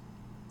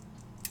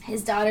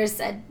 His daughters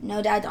said,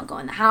 no, Dad, don't go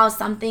in the house.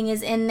 Something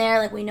is in there.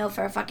 Like, we know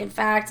for a fucking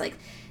fact. Like,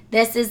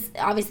 this is,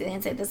 obviously they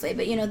didn't say it this way,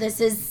 but,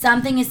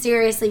 something is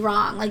seriously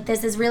wrong. Like,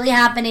 this is really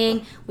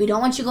happening. We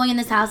don't want you going in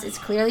this house. It's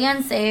clearly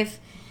unsafe.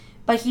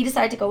 But he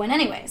decided to go in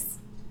anyways.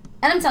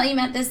 And I'm telling you,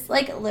 Matt, this,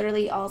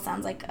 literally all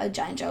sounds like a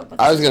giant joke. But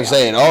I was going to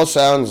say, it all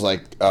sounds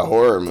like a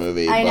horror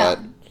movie. I know.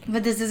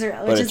 But this is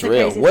real. But it's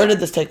real. Where did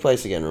this take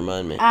place again?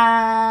 Remind me.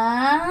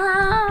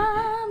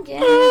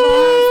 Give me 1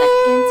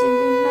 second to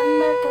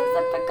remember, because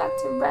I forgot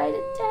to write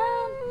it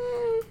down.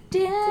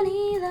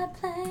 Danny the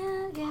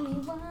player, give me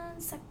 1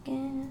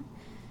 second.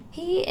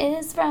 He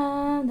is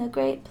from the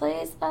great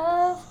place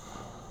of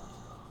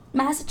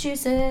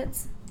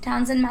Massachusetts.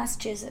 Townsend,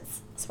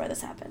 Massachusetts. That's where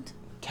this happened.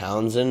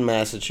 Townsend,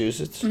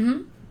 Massachusetts?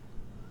 Mm-hmm.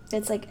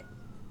 It's like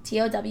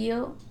Townsend,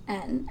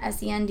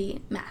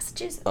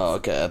 Massachusetts. Oh,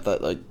 okay. I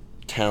thought,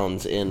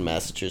 towns in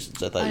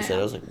Massachusetts. I thought you said.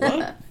 I was like,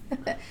 what?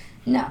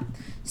 No.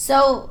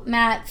 So,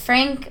 Matt,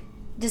 Frank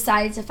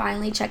decided to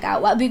finally check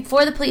out. Well,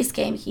 before the police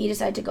came, he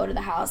decided to go to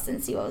the house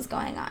and see what was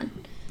going on.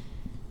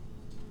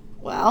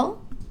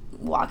 Well,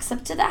 walks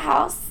up to the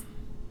house,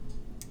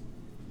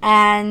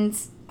 and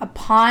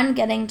upon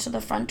getting to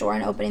the front door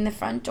and opening the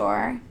front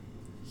door,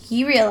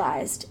 he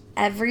realized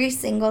every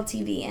single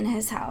TV in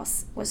his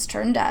house was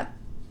turned up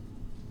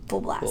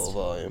full blast. Full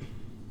volume.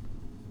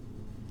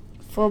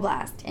 Full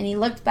blast. And he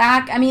looked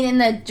back. I mean, in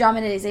the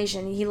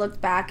dramatization, he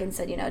looked back and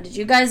said, did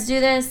you guys do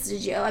this?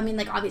 Did you? I mean,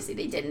 obviously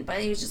they didn't, but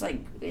he was just like,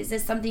 is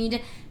this something you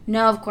did?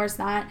 No, of course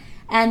not.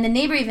 And the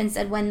neighbor even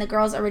said when the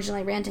girls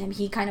originally ran to him,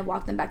 he kind of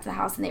walked them back to the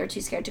house and they were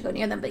too scared to go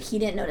near them, but he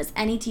didn't notice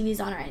any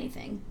TVs on or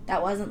anything.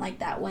 That wasn't like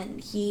that when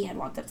he had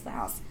walked up to the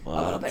house a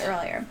little bit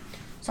earlier.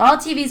 So all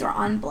TVs were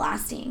on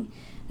blasting.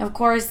 And of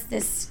course,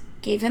 this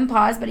gave him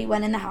pause, but he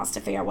went in the house to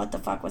figure out what the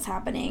fuck was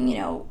happening,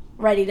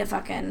 ready to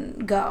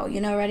fucking go,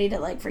 ready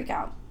to, freak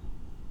out.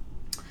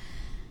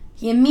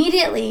 He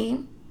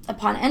immediately,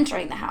 upon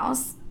entering the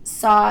house,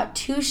 saw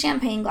 2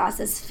 champagne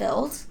glasses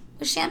filled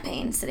with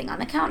champagne sitting on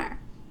the counter.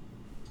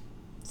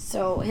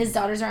 So his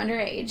daughters are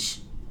underage.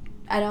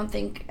 I don't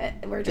think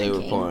we're drinking.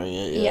 They were pouring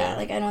it, yeah.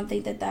 I don't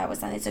think that was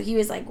something. So he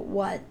was like,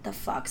 what the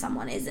fuck?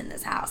 Someone is in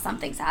this house.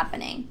 Something's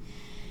happening.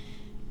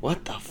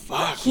 What the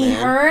fuck, He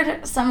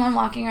heard someone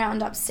walking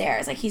around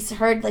upstairs. He's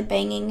heard,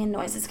 banging and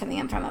noises coming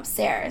in from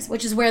upstairs,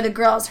 which is where the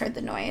girls heard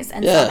the noise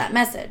and saw that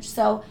message.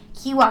 So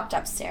he walked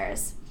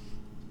upstairs.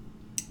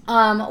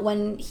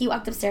 When he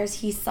walked upstairs,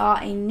 he saw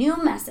a new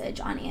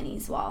message on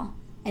Annie's wall,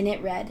 and it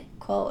read,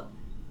 quote,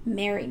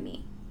 "Marry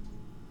me,"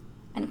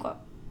 end quote.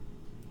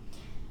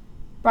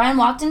 Brian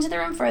walked into the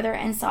room further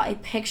and saw a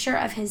picture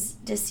of his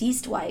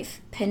deceased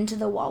wife pinned to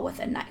the wall with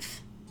a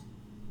knife.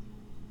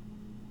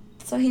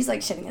 So he's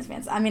shitting his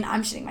pants. I mean,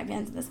 I'm shitting my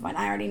pants at this point.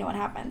 I already know what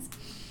happens.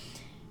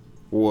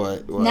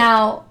 What?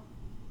 Now,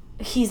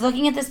 he's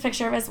looking at this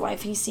picture of his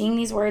wife. He's seeing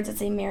these words that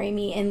say "marry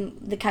me" in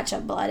the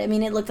ketchup blood. I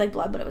mean, it looked like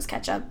blood, but it was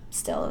ketchup.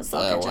 Still, it was still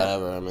ketchup.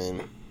 Whatever, I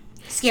mean.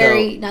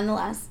 Scary,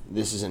 nonetheless.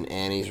 This is in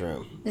Annie's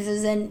room. This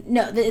is in...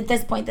 No, at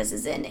this point, this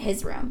is in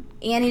his room.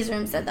 Annie's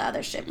room said the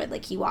other shit,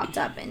 but, he walked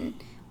up and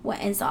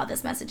went and saw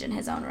this message in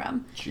his own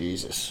room.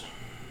 Jesus.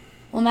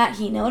 Well, Matt,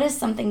 he noticed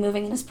something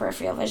moving in his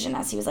peripheral vision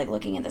as he was,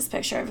 looking at this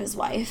picture of his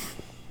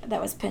wife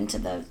that was pinned to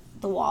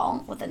the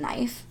wall with a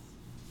knife.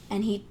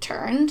 And he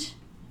turned,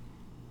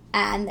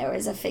 and there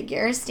was a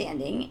figure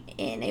standing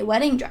in a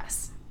wedding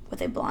dress with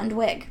a blonde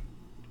wig.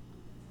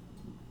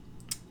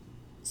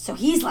 So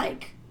he's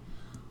like,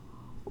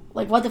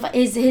 what the fuck?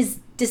 Is his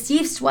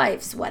deceased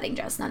wife's wedding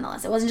dress,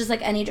 nonetheless. It wasn't just,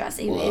 any dress.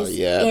 He was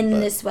in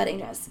this wedding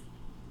dress.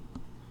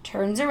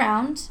 Turns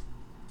around,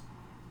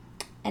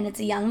 and it's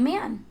a young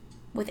man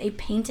with a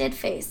painted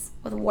face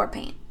with war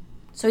paint.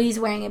 So he's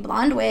wearing a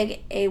blonde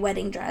wig, a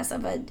wedding dress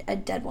of a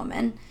dead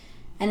woman,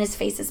 and his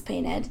face is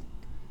painted.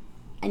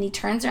 And he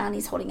turns around,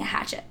 he's holding a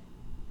hatchet.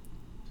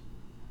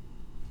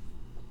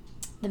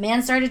 The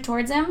man started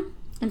towards him,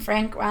 and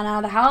Frank ran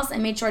out of the house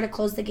and made sure to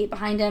close the gate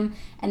behind him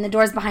and the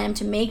doors behind him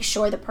to make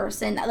sure the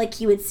person,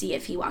 he would see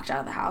if he walked out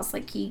of the house.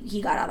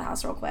 He got out of the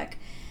house real quick.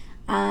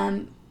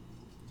 And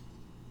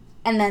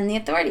then the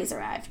authorities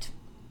arrived.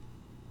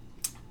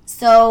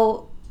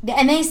 So...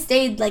 And they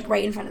stayed,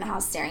 right in front of the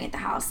house, staring at the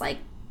house,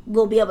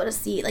 will be able to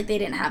see, like, they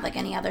didn't have, like,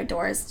 any other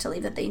doors to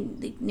leave that they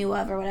knew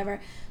of or whatever.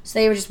 So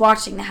they were just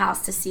watching the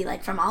house to see,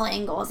 like, from all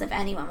angles if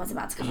anyone was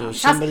about to come out. Was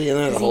somebody in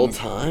there the whole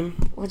time?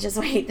 Well, just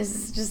wait. This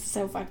is just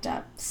so fucked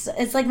up. So,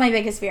 it's, like, my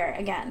biggest fear,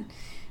 again.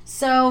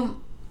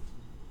 So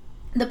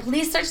the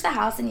police searched the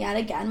house and yet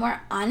again were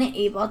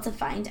unable to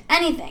find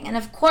anything. And,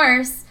 of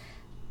course,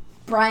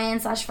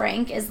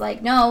 Brian/Frank is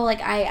like, no,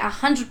 like, I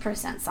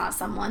 100% saw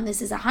someone.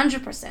 This is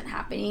 100%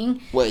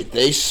 happening. Wait,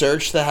 they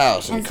searched the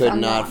house and could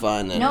not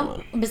find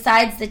anyone? Nope.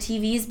 Besides the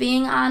TVs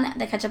being on,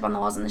 the ketchup on the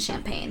walls, and the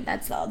champagne.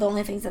 That's the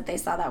only things that they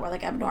saw that were,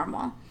 like,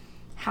 abnormal.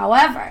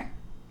 However,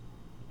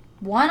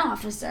 one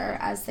officer,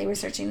 as they were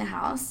searching the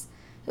house,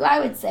 who I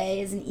would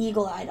say is an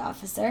eagle-eyed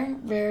officer,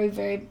 very,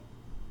 very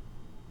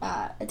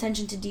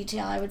attention to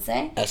detail, I would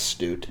say.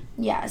 Astute.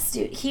 Yeah,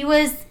 astute. He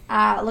was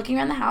looking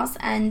around the house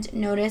and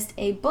noticed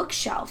a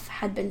bookshelf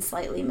had been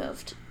slightly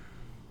moved.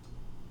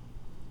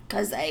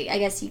 Because I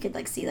guess you could,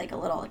 like, see, like, a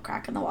little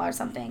crack in the wall or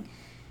something.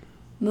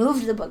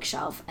 Moved the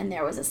bookshelf, and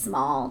there was a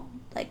small,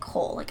 like,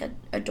 hole, like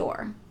a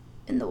door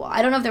in the wall.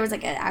 I don't know if there was,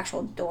 like, an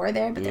actual door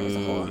there, but there was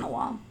a hole in the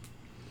wall.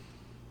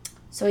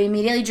 So he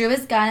immediately drew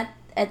his gun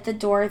at the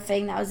door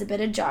thing that was a bit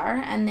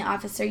ajar, and the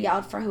officer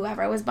yelled for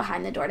whoever was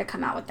behind the door to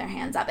come out with their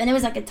hands up. And it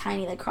was like a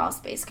tiny, like, crawl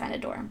space kind of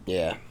door.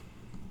 Yeah.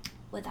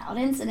 Without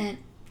incident,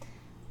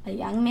 a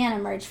young man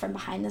emerged from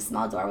behind the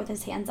small door with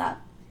his hands up.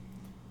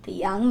 The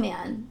young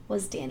man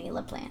was Danny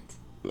LaPlante.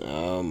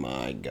 Oh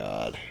my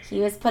God.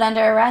 He was put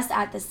under arrest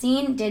at the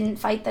scene, didn't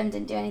fight them,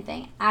 didn't do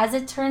anything. As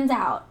it turns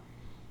out,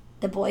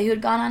 the boy who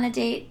had gone on a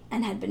date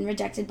and had been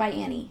rejected by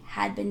Annie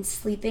had been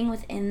sleeping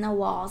within the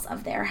walls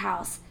of their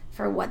house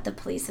for what the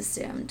police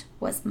assumed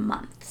was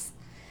months.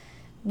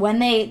 When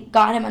they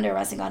got him under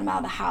arrest and got him out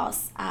of the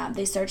house,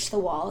 they searched the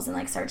walls and,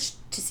 like, searched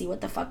to see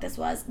what the fuck this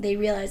was. They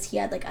realized he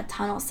had, like, a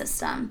tunnel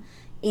system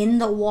in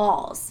the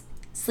walls.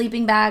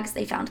 Sleeping bags,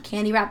 they found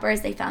candy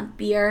wrappers, they found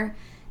beer,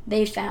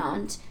 they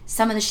found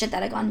some of the shit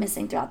that had gone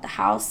missing throughout the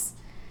house.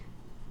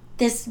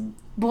 This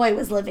boy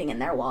was living in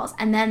their walls.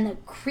 And then the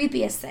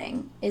creepiest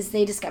thing is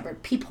they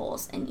discovered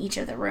peepholes in each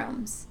of the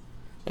rooms.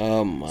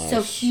 Oh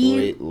my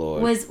sweet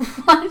Lord. Was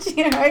watching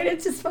it, right?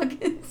 It's just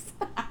fucking...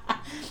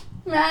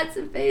 Matt's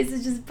face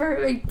is just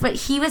perfect. But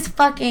he was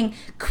fucking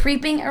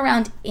creeping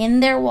around in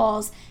their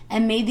walls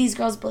and made these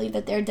girls believe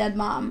that their dead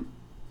mom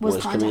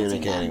was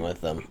communicating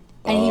with them.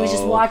 And he was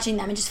just watching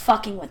them and just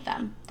fucking with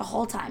them the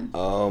whole time.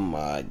 Oh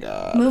my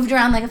God. Moved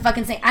around like a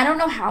fucking saint. I don't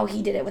know how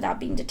he did it without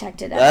being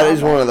detected. That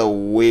is one of the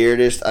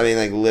weirdest. I mean,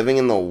 like, living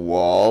in the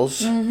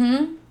walls.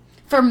 Mm-hmm.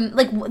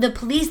 The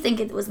police think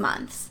it was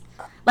months.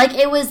 Like,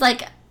 it was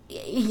like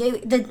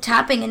the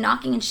tapping and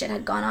knocking and shit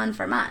had gone on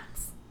for months.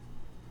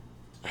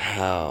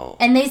 How?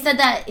 And they said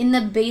that in the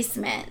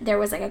basement there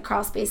was, like, a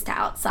crawl space to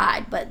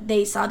outside, but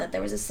they saw that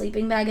there was a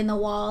sleeping bag in the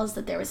walls,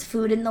 that there was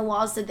food in the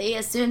walls, so they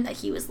assumed that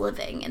he was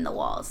living in the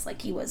walls.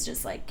 Like, he was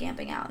just, like,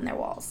 camping out in their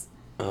walls.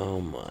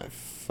 Oh my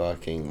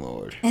fucking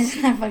Lord.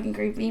 Isn't that fucking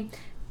creepy?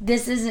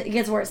 It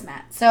gets worse,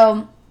 Matt.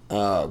 So...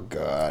 Oh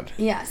God.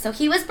 Yeah, so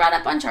he was brought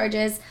up on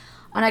charges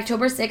on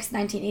October 6,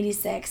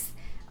 1986,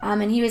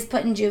 and he was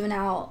put in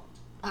juvenile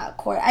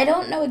court. I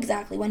don't know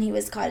exactly when he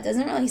was caught. It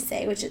doesn't really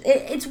say, which is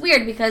it's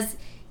weird because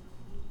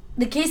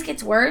the case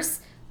gets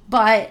worse,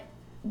 but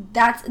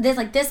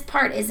this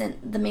part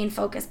isn't the main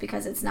focus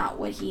because it's not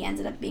what he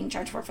ended up being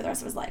charged for the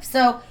rest of his life.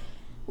 So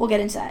we'll get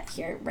into that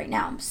here right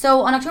now.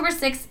 So on October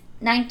 6,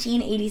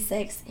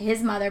 1986,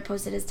 his mother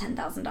posted his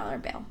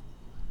 $10,000 bail.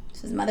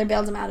 So his mother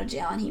bailed him out of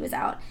jail and he was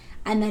out.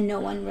 And then no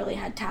one really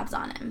had tabs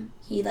on him.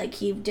 He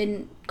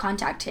didn't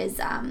contact his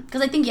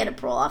because I think he had a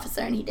parole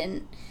officer and he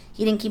didn't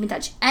keep in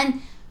touch.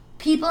 And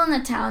people in the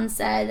town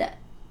said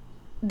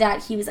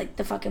that he was, like,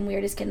 the fucking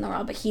weirdest kid in the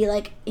world, but he,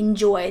 like,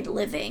 enjoyed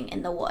living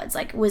in the woods,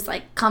 like, was,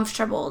 like,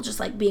 comfortable just,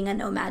 like, being a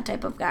nomad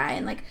type of guy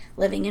and, like,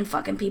 living in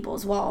fucking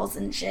people's walls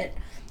and shit.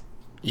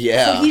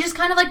 Yeah. So he just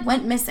kind of, like,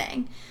 went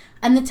missing.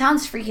 And the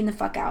town's freaking the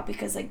fuck out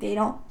because, like,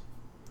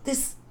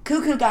 this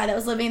cuckoo guy that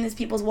was living in these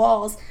people's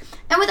walls.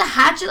 And with a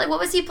hatchet, like, what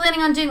was he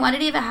planning on doing? Why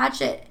did he have a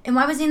hatchet? And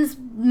why was he in this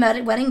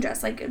wedding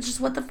dress? Like, it's just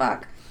what the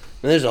fuck?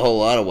 There's a whole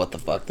lot of what the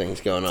fuck things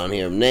going on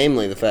here.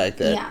 Namely, the fact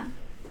that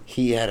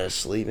he had a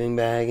sleeping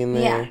bag in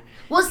there. Yeah.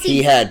 Well, see,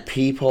 he had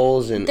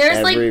peepholes in every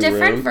room. There's, like,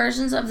 different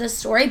versions of the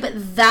story,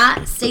 but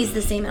that stays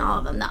the same in all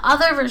of them. The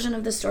other version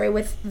of the story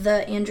with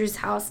the Andrews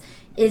house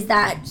is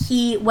that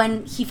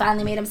when he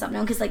finally made himself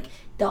known, because, like,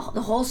 the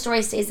whole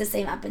story stays the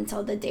same up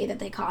until the day that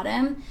they caught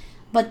him.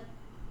 But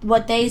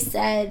what they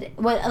said,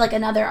 like,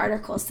 another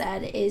article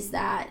said, is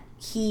that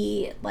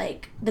he,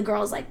 like, the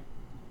girls, like,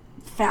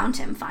 found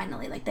him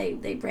finally. Like,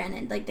 they ran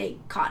in, like, they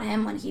caught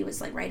him when he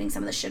was, like, writing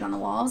some of the shit on the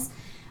walls.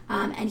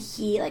 And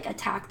he, like,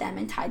 attacked them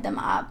and tied them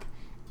up.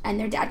 And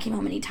their dad came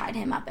home and he tied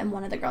him up. And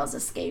one of the girls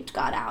escaped,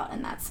 got out.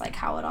 And that's, like,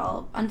 how it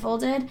all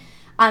unfolded.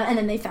 And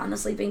then they found the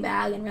sleeping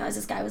bag and realized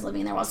this guy was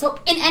living in their walls. So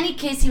in any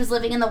case, he was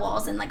living in the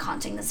walls and, like,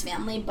 haunting this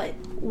family. But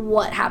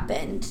what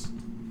happened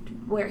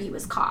where he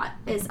was caught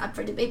is up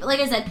for debate. But like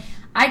I said,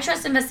 I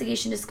trust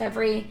investigation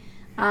discovery.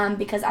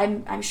 because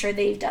I'm sure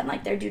they've done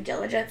like their due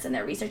diligence and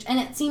their research, and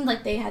it seemed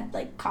like they had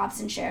like cops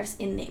and sheriffs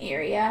in the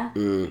area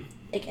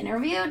like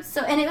interviewed.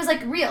 So, and it was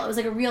like real. It was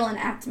like a real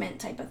enactment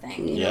type of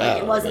thing. You know,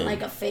 like, it wasn't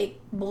like a fake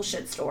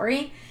bullshit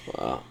story.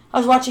 Wow. I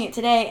was watching it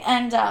today,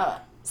 and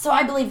so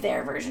I believe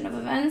their version of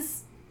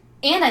events,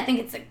 and I think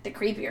it's like the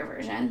creepier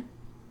version.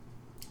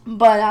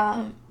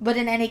 But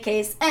in any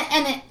case,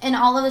 and in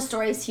all of the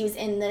stories, he was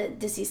in the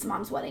deceased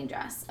mom's wedding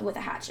dress with a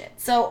hatchet.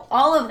 So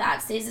all of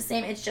that stays the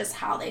same. It's just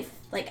how they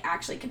like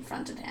actually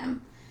confronted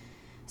him.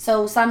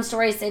 So some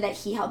stories say that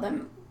he held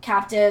them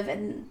captive,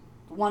 and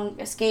one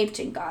escaped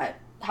and got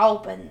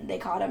help, and they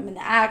caught him in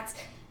the act.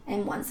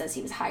 And one says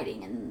he was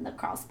hiding in the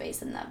crawl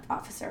space, and the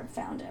officer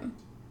found him.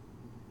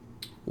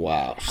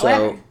 Wow.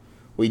 However, so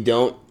we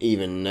don't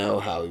even know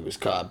how he was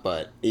caught,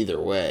 but either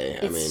way,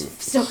 I mean...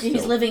 So he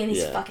was living in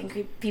these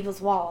fucking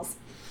people's walls.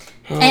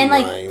 Oh, and,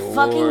 like,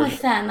 fucking Lord.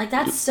 with them. Like,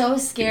 that's so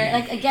scary.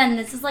 Like, again,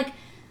 this is, like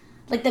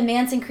the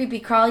Manson creepy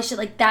crawly shit.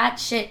 Like, that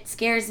shit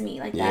scares me.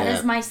 Like, that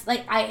is my...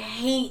 Like, I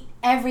hate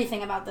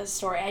everything about this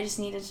story. I just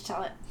needed to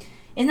tell it.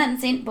 Isn't that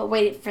insane? But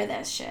wait for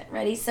this shit.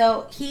 Ready?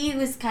 So, he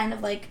was kind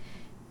of, like,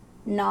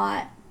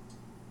 not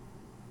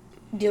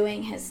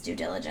doing his due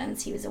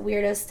diligence. He was a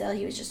weirdo still.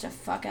 He was just a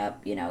fuck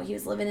up. You know, he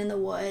was living in the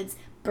woods,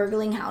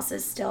 burgling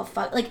houses still.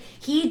 Like,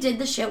 he did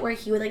the shit where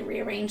he would, like,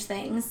 rearrange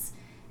things,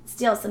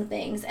 steal some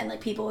things, and, like,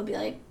 people would be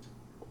like,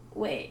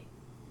 wait,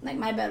 like,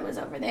 my bed was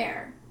over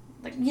there.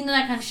 Like, you know,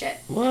 that kind of shit.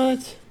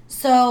 What?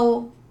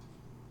 So,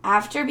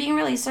 after being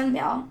released on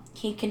bail,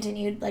 he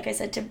continued, like I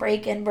said, to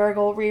break and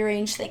burgle,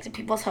 rearrange things in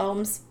people's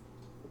homes.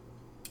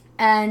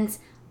 And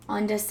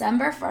on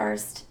December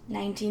 1st,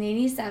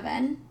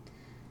 1987...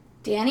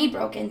 Danny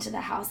broke into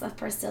the house of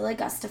Priscilla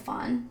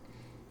Gustafson,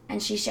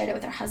 and she shared it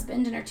with her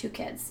husband and her 2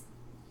 kids.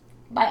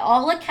 By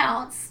all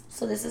accounts,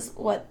 so this is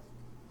what,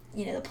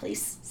 you know, the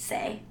police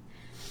say,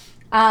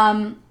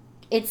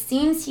 it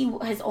seems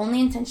his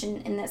only intention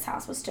in this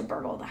house was to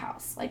burgle the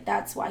house. Like,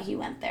 that's why he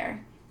went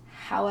there.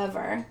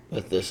 However...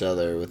 With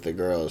the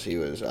girls, he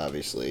was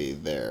obviously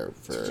there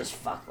for... To just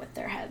fuck with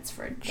their heads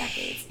for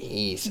decades.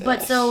 Jesus.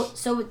 But so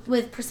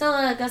with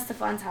Priscilla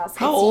Gustafson's house...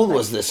 How old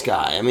was this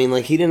guy? I mean,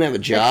 like, he didn't have a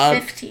job?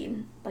 Like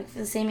 15. Like,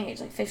 the same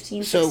age. Like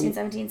 15, 16,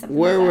 17, something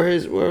where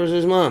like that. Where was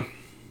his mom?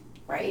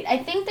 Right. I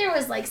think there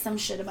was, like, some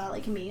shit about,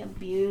 like, him being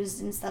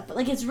abused and stuff. But,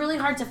 like, it's really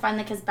hard to find,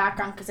 like, his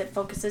background because it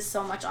focuses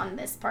so much on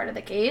this part of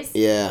the case.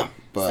 Yeah,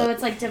 but... So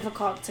it's, like,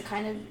 difficult to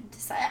kind of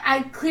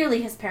decide.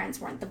 Clearly his parents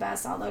weren't the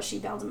best, although she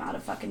bailed him out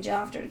of fucking jail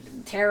after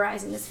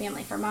terrorizing this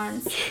family for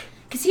months.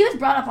 Because he was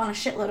brought up on a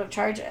shitload of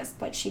charges,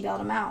 but she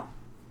bailed him out.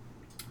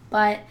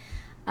 But,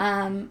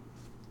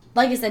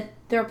 like I said,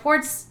 the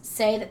reports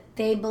say that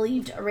they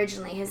believed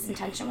originally his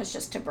intention was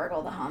just to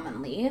burgle the home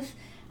and leave.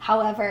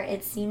 However,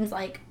 it seems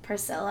like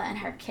Priscilla and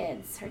her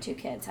 2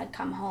 kids, had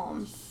come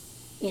home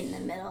in the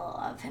middle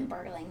of him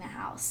burgling the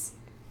house.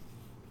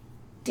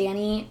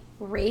 Danny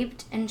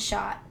raped and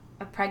shot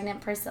a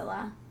pregnant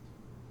Priscilla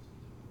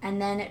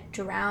and then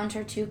drowned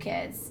her 2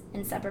 kids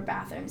in separate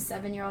bathrooms,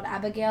 7-year-old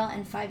Abigail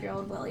and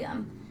 5-year-old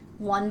William,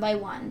 one by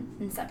one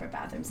in separate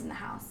bathrooms in the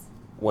house.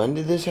 When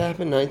did this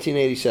happen?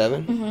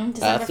 1987? Mm-hmm.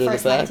 December After 1st, the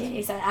fact?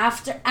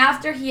 1987.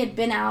 After he had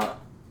been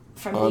out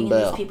from being bail.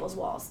 in these people's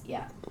walls.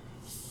 Yeah.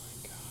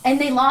 And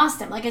they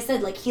lost him. Like I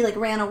said, like, he, like,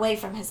 ran away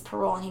from his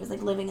parole, and he was,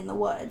 like, living in the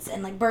woods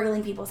and, like,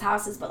 burgling people's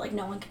houses, but, like,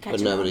 no one could catch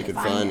him. But nobody could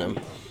find him.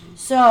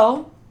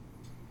 So,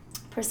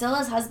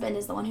 Priscilla's husband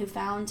is the one who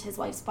found his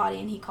wife's body,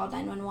 and he called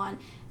 911.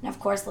 And, of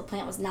course,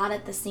 LaPlante was not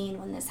at the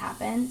scene when this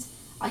happened.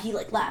 He,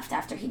 like, left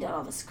after he did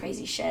all this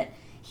crazy shit.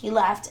 He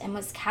left and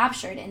was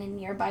captured in a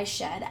nearby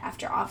shed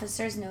after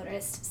officers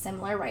noticed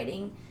similar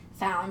writing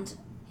found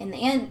in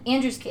the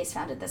Andrews case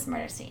found at this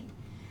murder scene.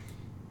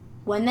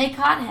 When they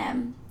caught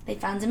him, they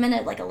found him in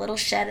a little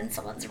shed in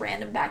someone's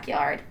random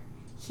backyard.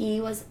 He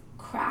was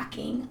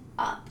cracking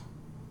up,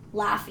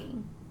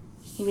 laughing.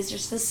 He was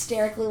just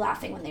hysterically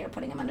laughing when they were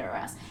putting him under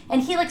arrest.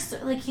 And he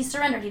he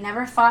surrendered. He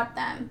never fought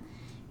them.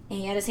 And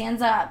he had his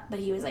hands up, but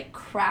he was like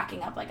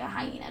cracking up like a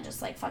hyena,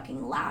 just like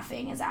fucking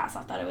laughing his ass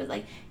off. Thought it was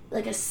like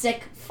a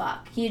sick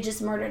fuck. He had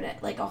just murdered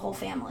it, like a whole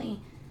family,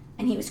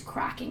 and he was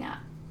cracking up.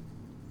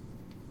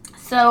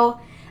 So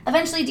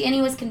eventually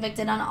Danny was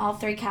convicted on all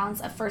 3 counts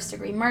of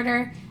first-degree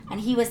murder, and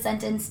he was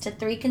sentenced to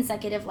 3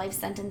 consecutive life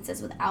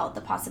sentences without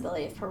the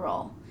possibility of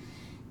parole.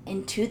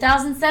 In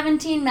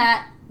 2017,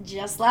 Matt,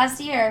 just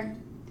last year,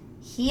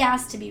 he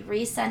asked to be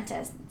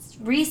resentenced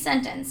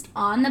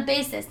on the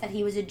basis that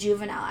he was a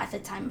juvenile at the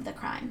time of the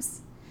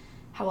crimes.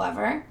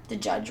 However, the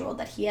judge ruled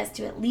that he has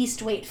to at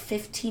least wait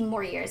 15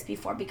 more years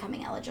before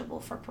becoming eligible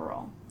for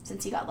parole,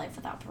 since he got life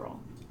without parole.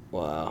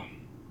 Wow.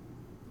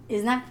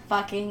 Isn't that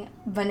fucking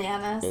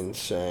bananas?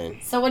 Insane.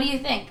 So what do you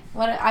think?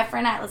 Eye for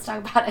an eye, let's talk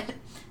about it.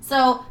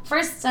 So,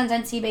 first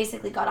sentence he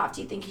basically got off.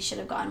 Do you think he should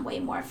have gotten way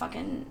more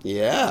fucking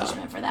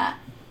punishment for that?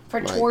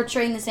 For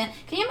torturing this man?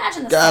 Can you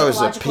imagine the guy was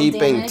psychological a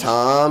peeping damage?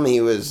 Tom.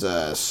 He was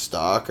a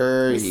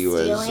stalker. He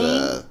was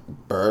a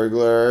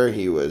burglar.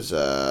 He was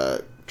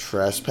a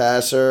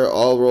trespasser.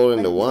 All rolled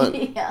into one.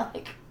 Yeah,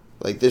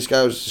 Like, this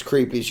guy was as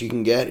creepy as you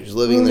can get. He was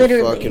living in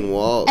Literally. the fucking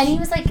walls. And he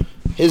was like...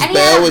 His and he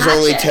had bail a was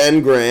only hatchet.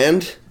 10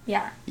 grand.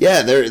 Yeah.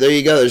 Yeah, there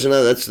you go. There's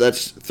another.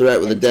 That's threat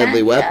with a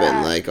deadly Intent, weapon.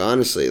 yeah. Like,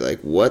 honestly, like,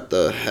 what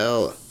the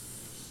hell?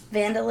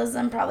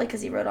 Vandalism, probably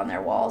because he wrote on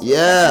their walls.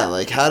 Yeah,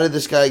 like, how did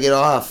this guy get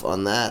off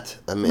on that?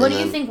 I mean, What do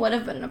you think would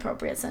have been an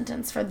appropriate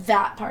sentence for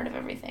that part of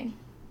everything?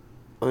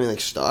 I mean,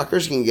 like,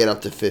 stalkers can get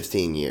up to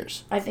 15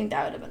 years. I think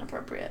that would have been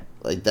appropriate.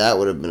 Like, that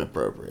would have been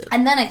appropriate.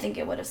 And then I think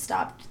it would have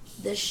stopped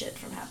this shit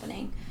from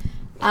happening.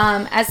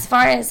 As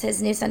far as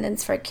his new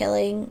sentence for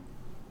killing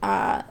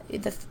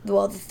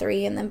the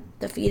three and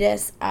the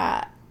fetus,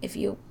 I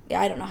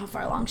don't know how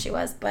far along she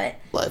was, but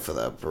Life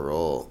without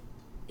parole.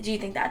 do you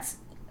think that's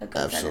a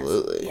good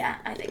Absolutely. sentence? Yeah,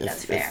 I think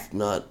that's fair. If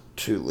not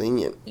too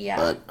lenient. Yeah.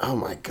 But, oh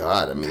my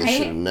God, I mean, this Right?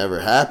 should have never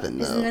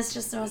happened, though. Isn't this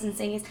just the most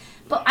insane case?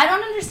 But I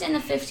don't understand the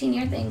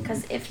 15-year thing,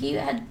 because if he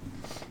had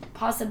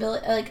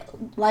possibility, like,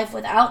 life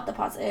without the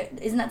possibility,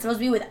 isn't that supposed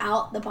to be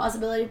without the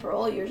possibility of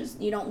parole?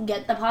 You don't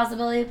get the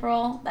possibility of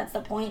parole. That's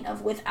the point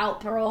of without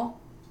parole,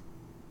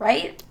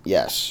 right?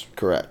 Yes,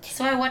 correct.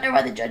 So I wonder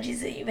why the judge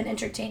is even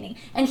entertaining.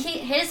 And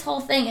his whole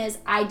thing is,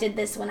 I did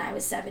this when I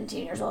was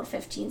 17 years old,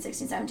 15,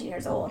 16, 17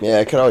 years old. Yeah,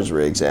 I could always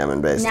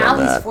re-examine based Now on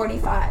that. he's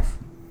 45.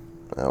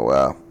 Oh,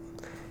 well.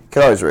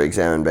 Could always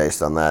re-examine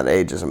based on that.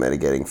 Age is a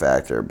mitigating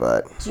factor,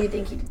 but... Do you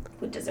think he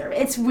would deserve it?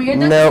 It's weird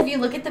though, 'cause Nope. if you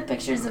look at the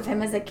pictures of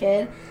him as a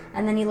kid,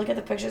 and then you look at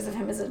the pictures of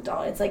him as an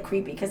adult, it's like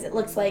creepy because it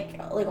looks like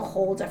a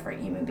whole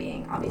different human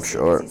being. Obviously,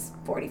 Sure. because he's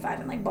 45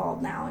 and like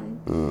bald now.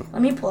 And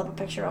let me pull up a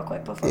picture real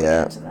quick before we Yeah.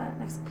 get into that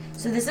next.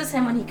 So this is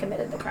him when he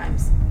committed the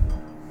crimes.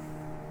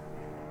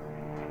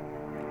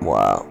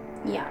 Wow.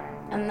 Yeah,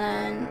 and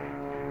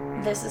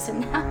then this is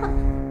him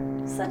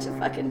now. Such a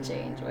fucking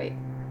change. Wait.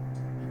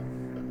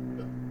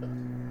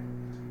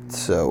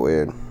 So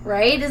weird.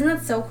 Right? Isn't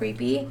that so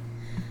creepy?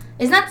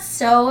 Isn't that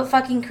so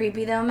fucking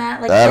creepy though,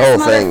 Matt? Like, That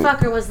this whole thing-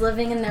 motherfucker was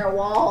living in their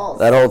walls.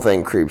 That whole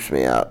thing creeps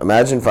me out.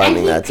 Imagine finding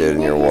And he that dude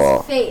in your painted wall.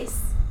 his face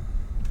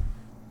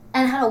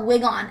and had a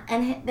wig on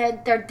and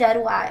their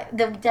dead wife,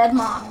 the dead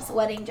mom's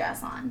wedding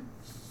dress on.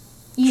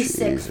 You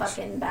sick Jesus.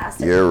 fucking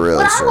bastard. You're really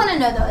What sick. I want to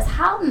know though is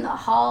how in the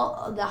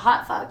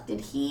hot fuck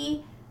did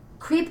he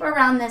creep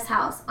around this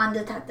house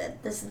undetected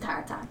this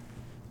entire time?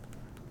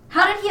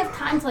 How did he have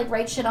time to like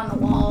write shit on the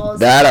walls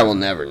That I will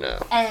never know.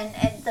 and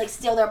like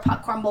steal their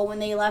popcorn bowl when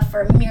they left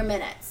for mere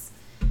minutes?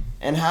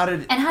 And how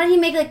did And how did he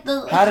make like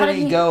the? how did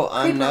he go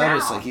creep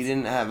unnoticed? around? Like, he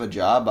didn't have a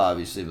job,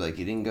 obviously. But, like,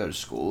 he didn't go to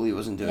school. He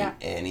wasn't doing Yeah.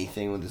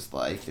 anything with his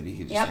life that he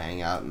could just Yep.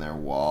 hang out in their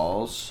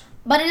walls.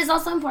 But it is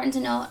also important to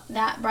note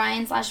that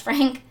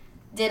Brian/Frank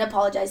did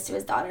apologize to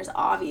his daughters,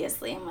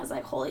 obviously, and was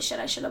like, "Holy shit,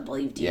 I should have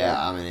believed you."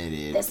 Yeah, I'm an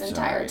idiot. This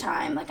entire Sorry.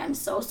 time, like, I'm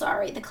so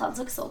sorry. The clouds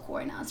look so cool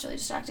right now. It's really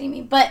distracting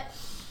me. But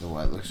The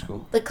what looks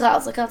cool? the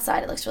clouds, look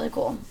outside. It looks really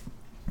cool.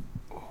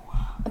 Oh,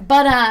 wow.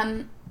 But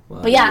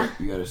Well, But yeah.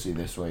 You gotta see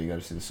this way. You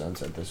gotta see the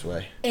sunset this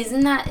way.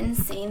 isn't that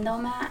insane though,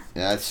 Matt?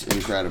 Yeah, that's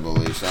incredible,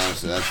 Lisa.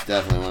 Honestly, that's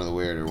definitely one of the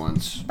weirder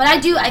ones. But I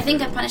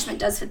think a punishment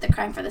does fit the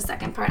crime for the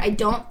second part. I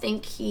don't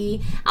think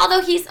although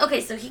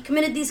so he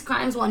committed these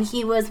crimes when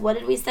he was, what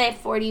did we say,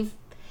 40,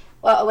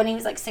 well, when he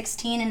was like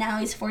 16 and now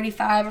he's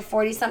 45 or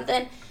 40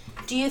 something.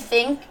 Do you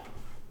think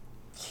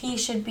he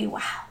should be, wow,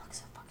 looks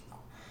so fucking cool.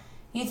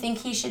 You think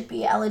he should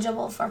be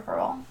eligible for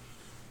parole?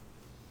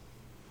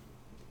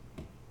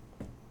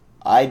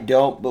 I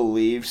don't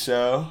believe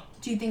so.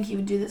 Do you think he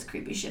would do this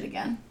creepy shit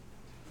again?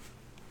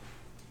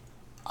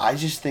 I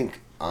just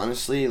think,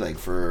 honestly, like,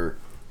 for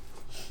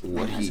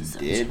what gosh, he it's so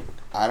did,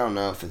 I don't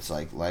know if it's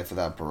like life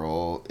without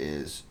parole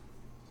is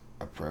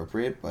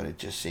appropriate, but it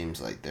just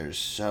seems like there's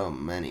so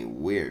many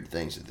weird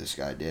things that this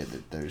guy did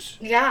that there's...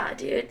 Yeah,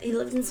 dude. He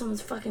lived in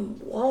someone's fucking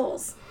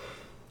walls.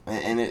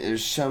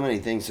 There's so many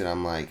things that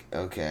I'm like,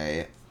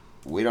 okay,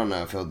 we don't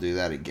know if he'll do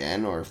that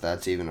again or if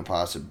that's even a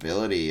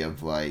possibility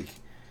of, like,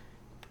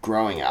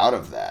 growing out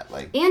of that.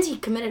 Like, And he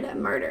committed a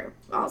murder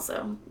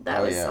also. That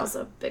Oh, was yeah.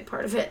 also a big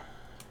part of it.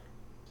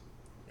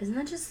 Isn't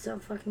that just so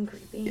fucking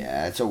creepy?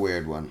 yeah, it's a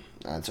weird one.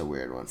 That's a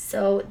weird one.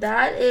 So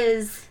that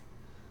is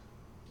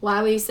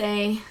why we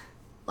say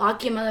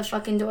lock your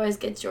motherfucking doors,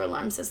 get your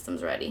alarm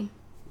systems ready.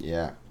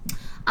 Yeah.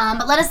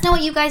 But let us know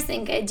what you guys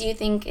think. Do you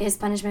think his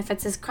punishment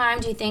fits his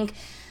crime? Do you think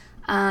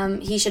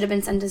he should have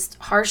been sentenced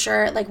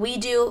harsher like we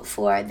do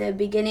for the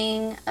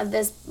beginning of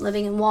this,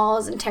 living in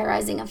walls and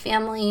terrorizing a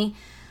family,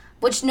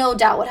 which no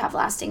doubt would have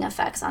lasting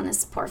effects on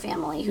this poor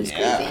family who's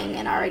Yeah. grieving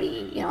and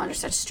already, under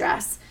such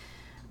stress.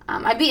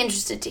 I'd be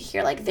interested to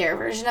hear like their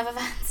version of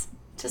events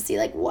to see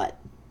like what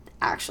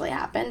actually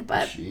happened.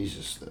 But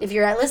Jesus. if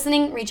you're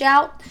listening, reach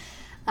out.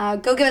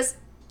 Go give us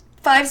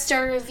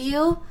 5-star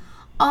review.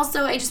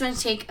 Also, I just want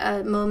to take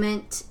a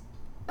moment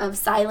of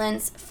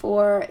silence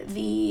for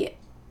the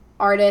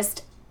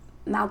artist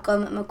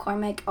Malcolm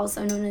McCormick,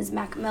 also known as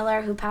Mac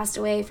Miller, who passed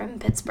away from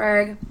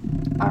Pittsburgh,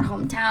 our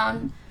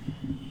hometown.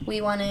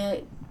 We want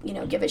to,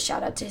 give a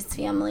shout out to his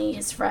family,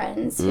 his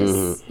friends,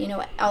 his,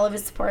 all of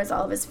his supporters,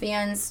 all of his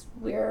fans.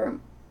 We're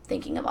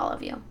thinking of all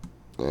of you.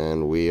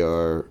 And we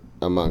are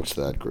amongst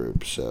that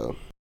group, so...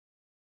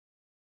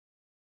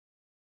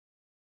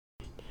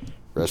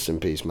 Rest in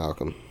peace,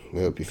 Malcolm.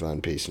 We hope you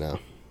find peace now.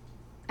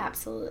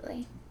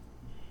 Absolutely.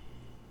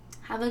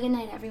 Have a good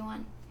night,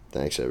 everyone.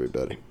 Thanks,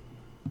 everybody.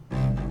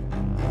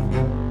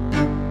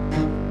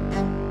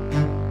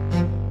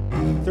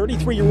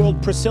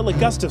 33-year-old Priscilla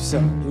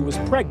Gustafson, who was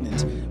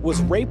pregnant,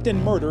 was raped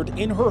and murdered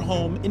in her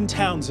home in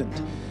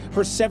Townsend.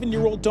 Her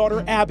 7-year-old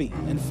daughter Abby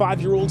and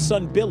 5-year-old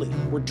son Billy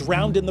were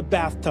drowned in the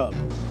bathtub.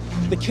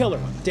 The killer,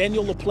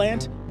 Daniel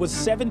LaPlante, was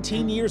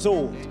 17 years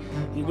old.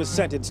 He was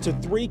sentenced to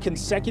 3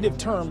 consecutive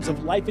terms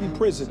of life in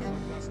prison.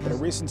 But a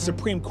recent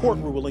Supreme Court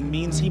ruling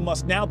means he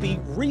must now be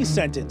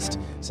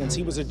resentenced, since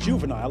he was a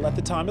juvenile at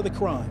the time of the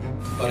crime.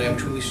 But I am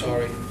truly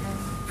sorry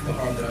for the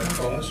harm that I've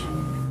caused.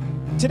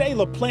 Today,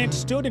 LaPlante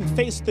stood and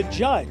faced the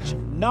judge,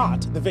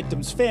 not the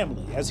victim's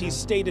family, as he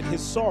stated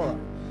his sorrow.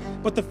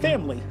 But the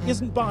family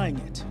isn't buying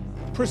it.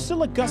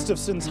 Priscilla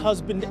Gustafson's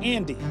husband,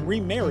 Andy,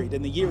 remarried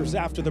in the years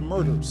after the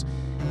murders.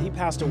 He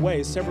passed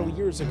away several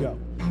years ago.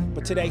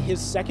 But today, his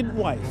second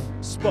wife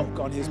spoke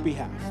on his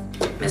behalf.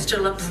 Mr.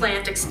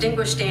 LaPlante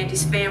extinguished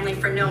Andy's family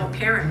for no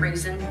apparent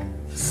reason,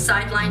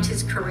 sidelined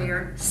his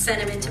career,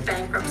 sent him into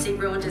bankruptcy,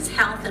 ruined his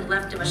health, and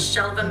left him a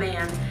shell of a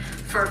man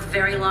for a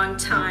very long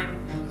time.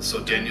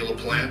 So Daniel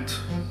LaPlante,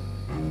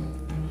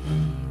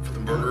 for the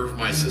murder of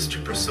my sister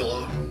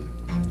Priscilla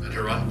and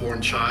her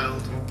unborn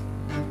child,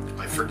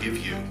 I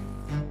forgive you.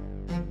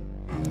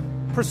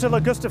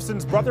 Priscilla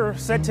Gustafson's brother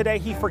said today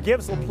he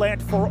forgives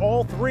LaPlante for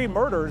all 3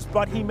 murders,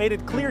 but he made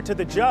it clear to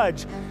the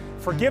judge,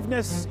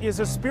 forgiveness is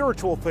a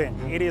spiritual thing.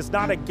 It is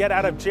not a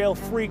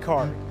get-out-of-jail-free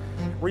card.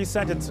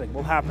 Resentencing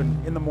will happen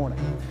in the morning.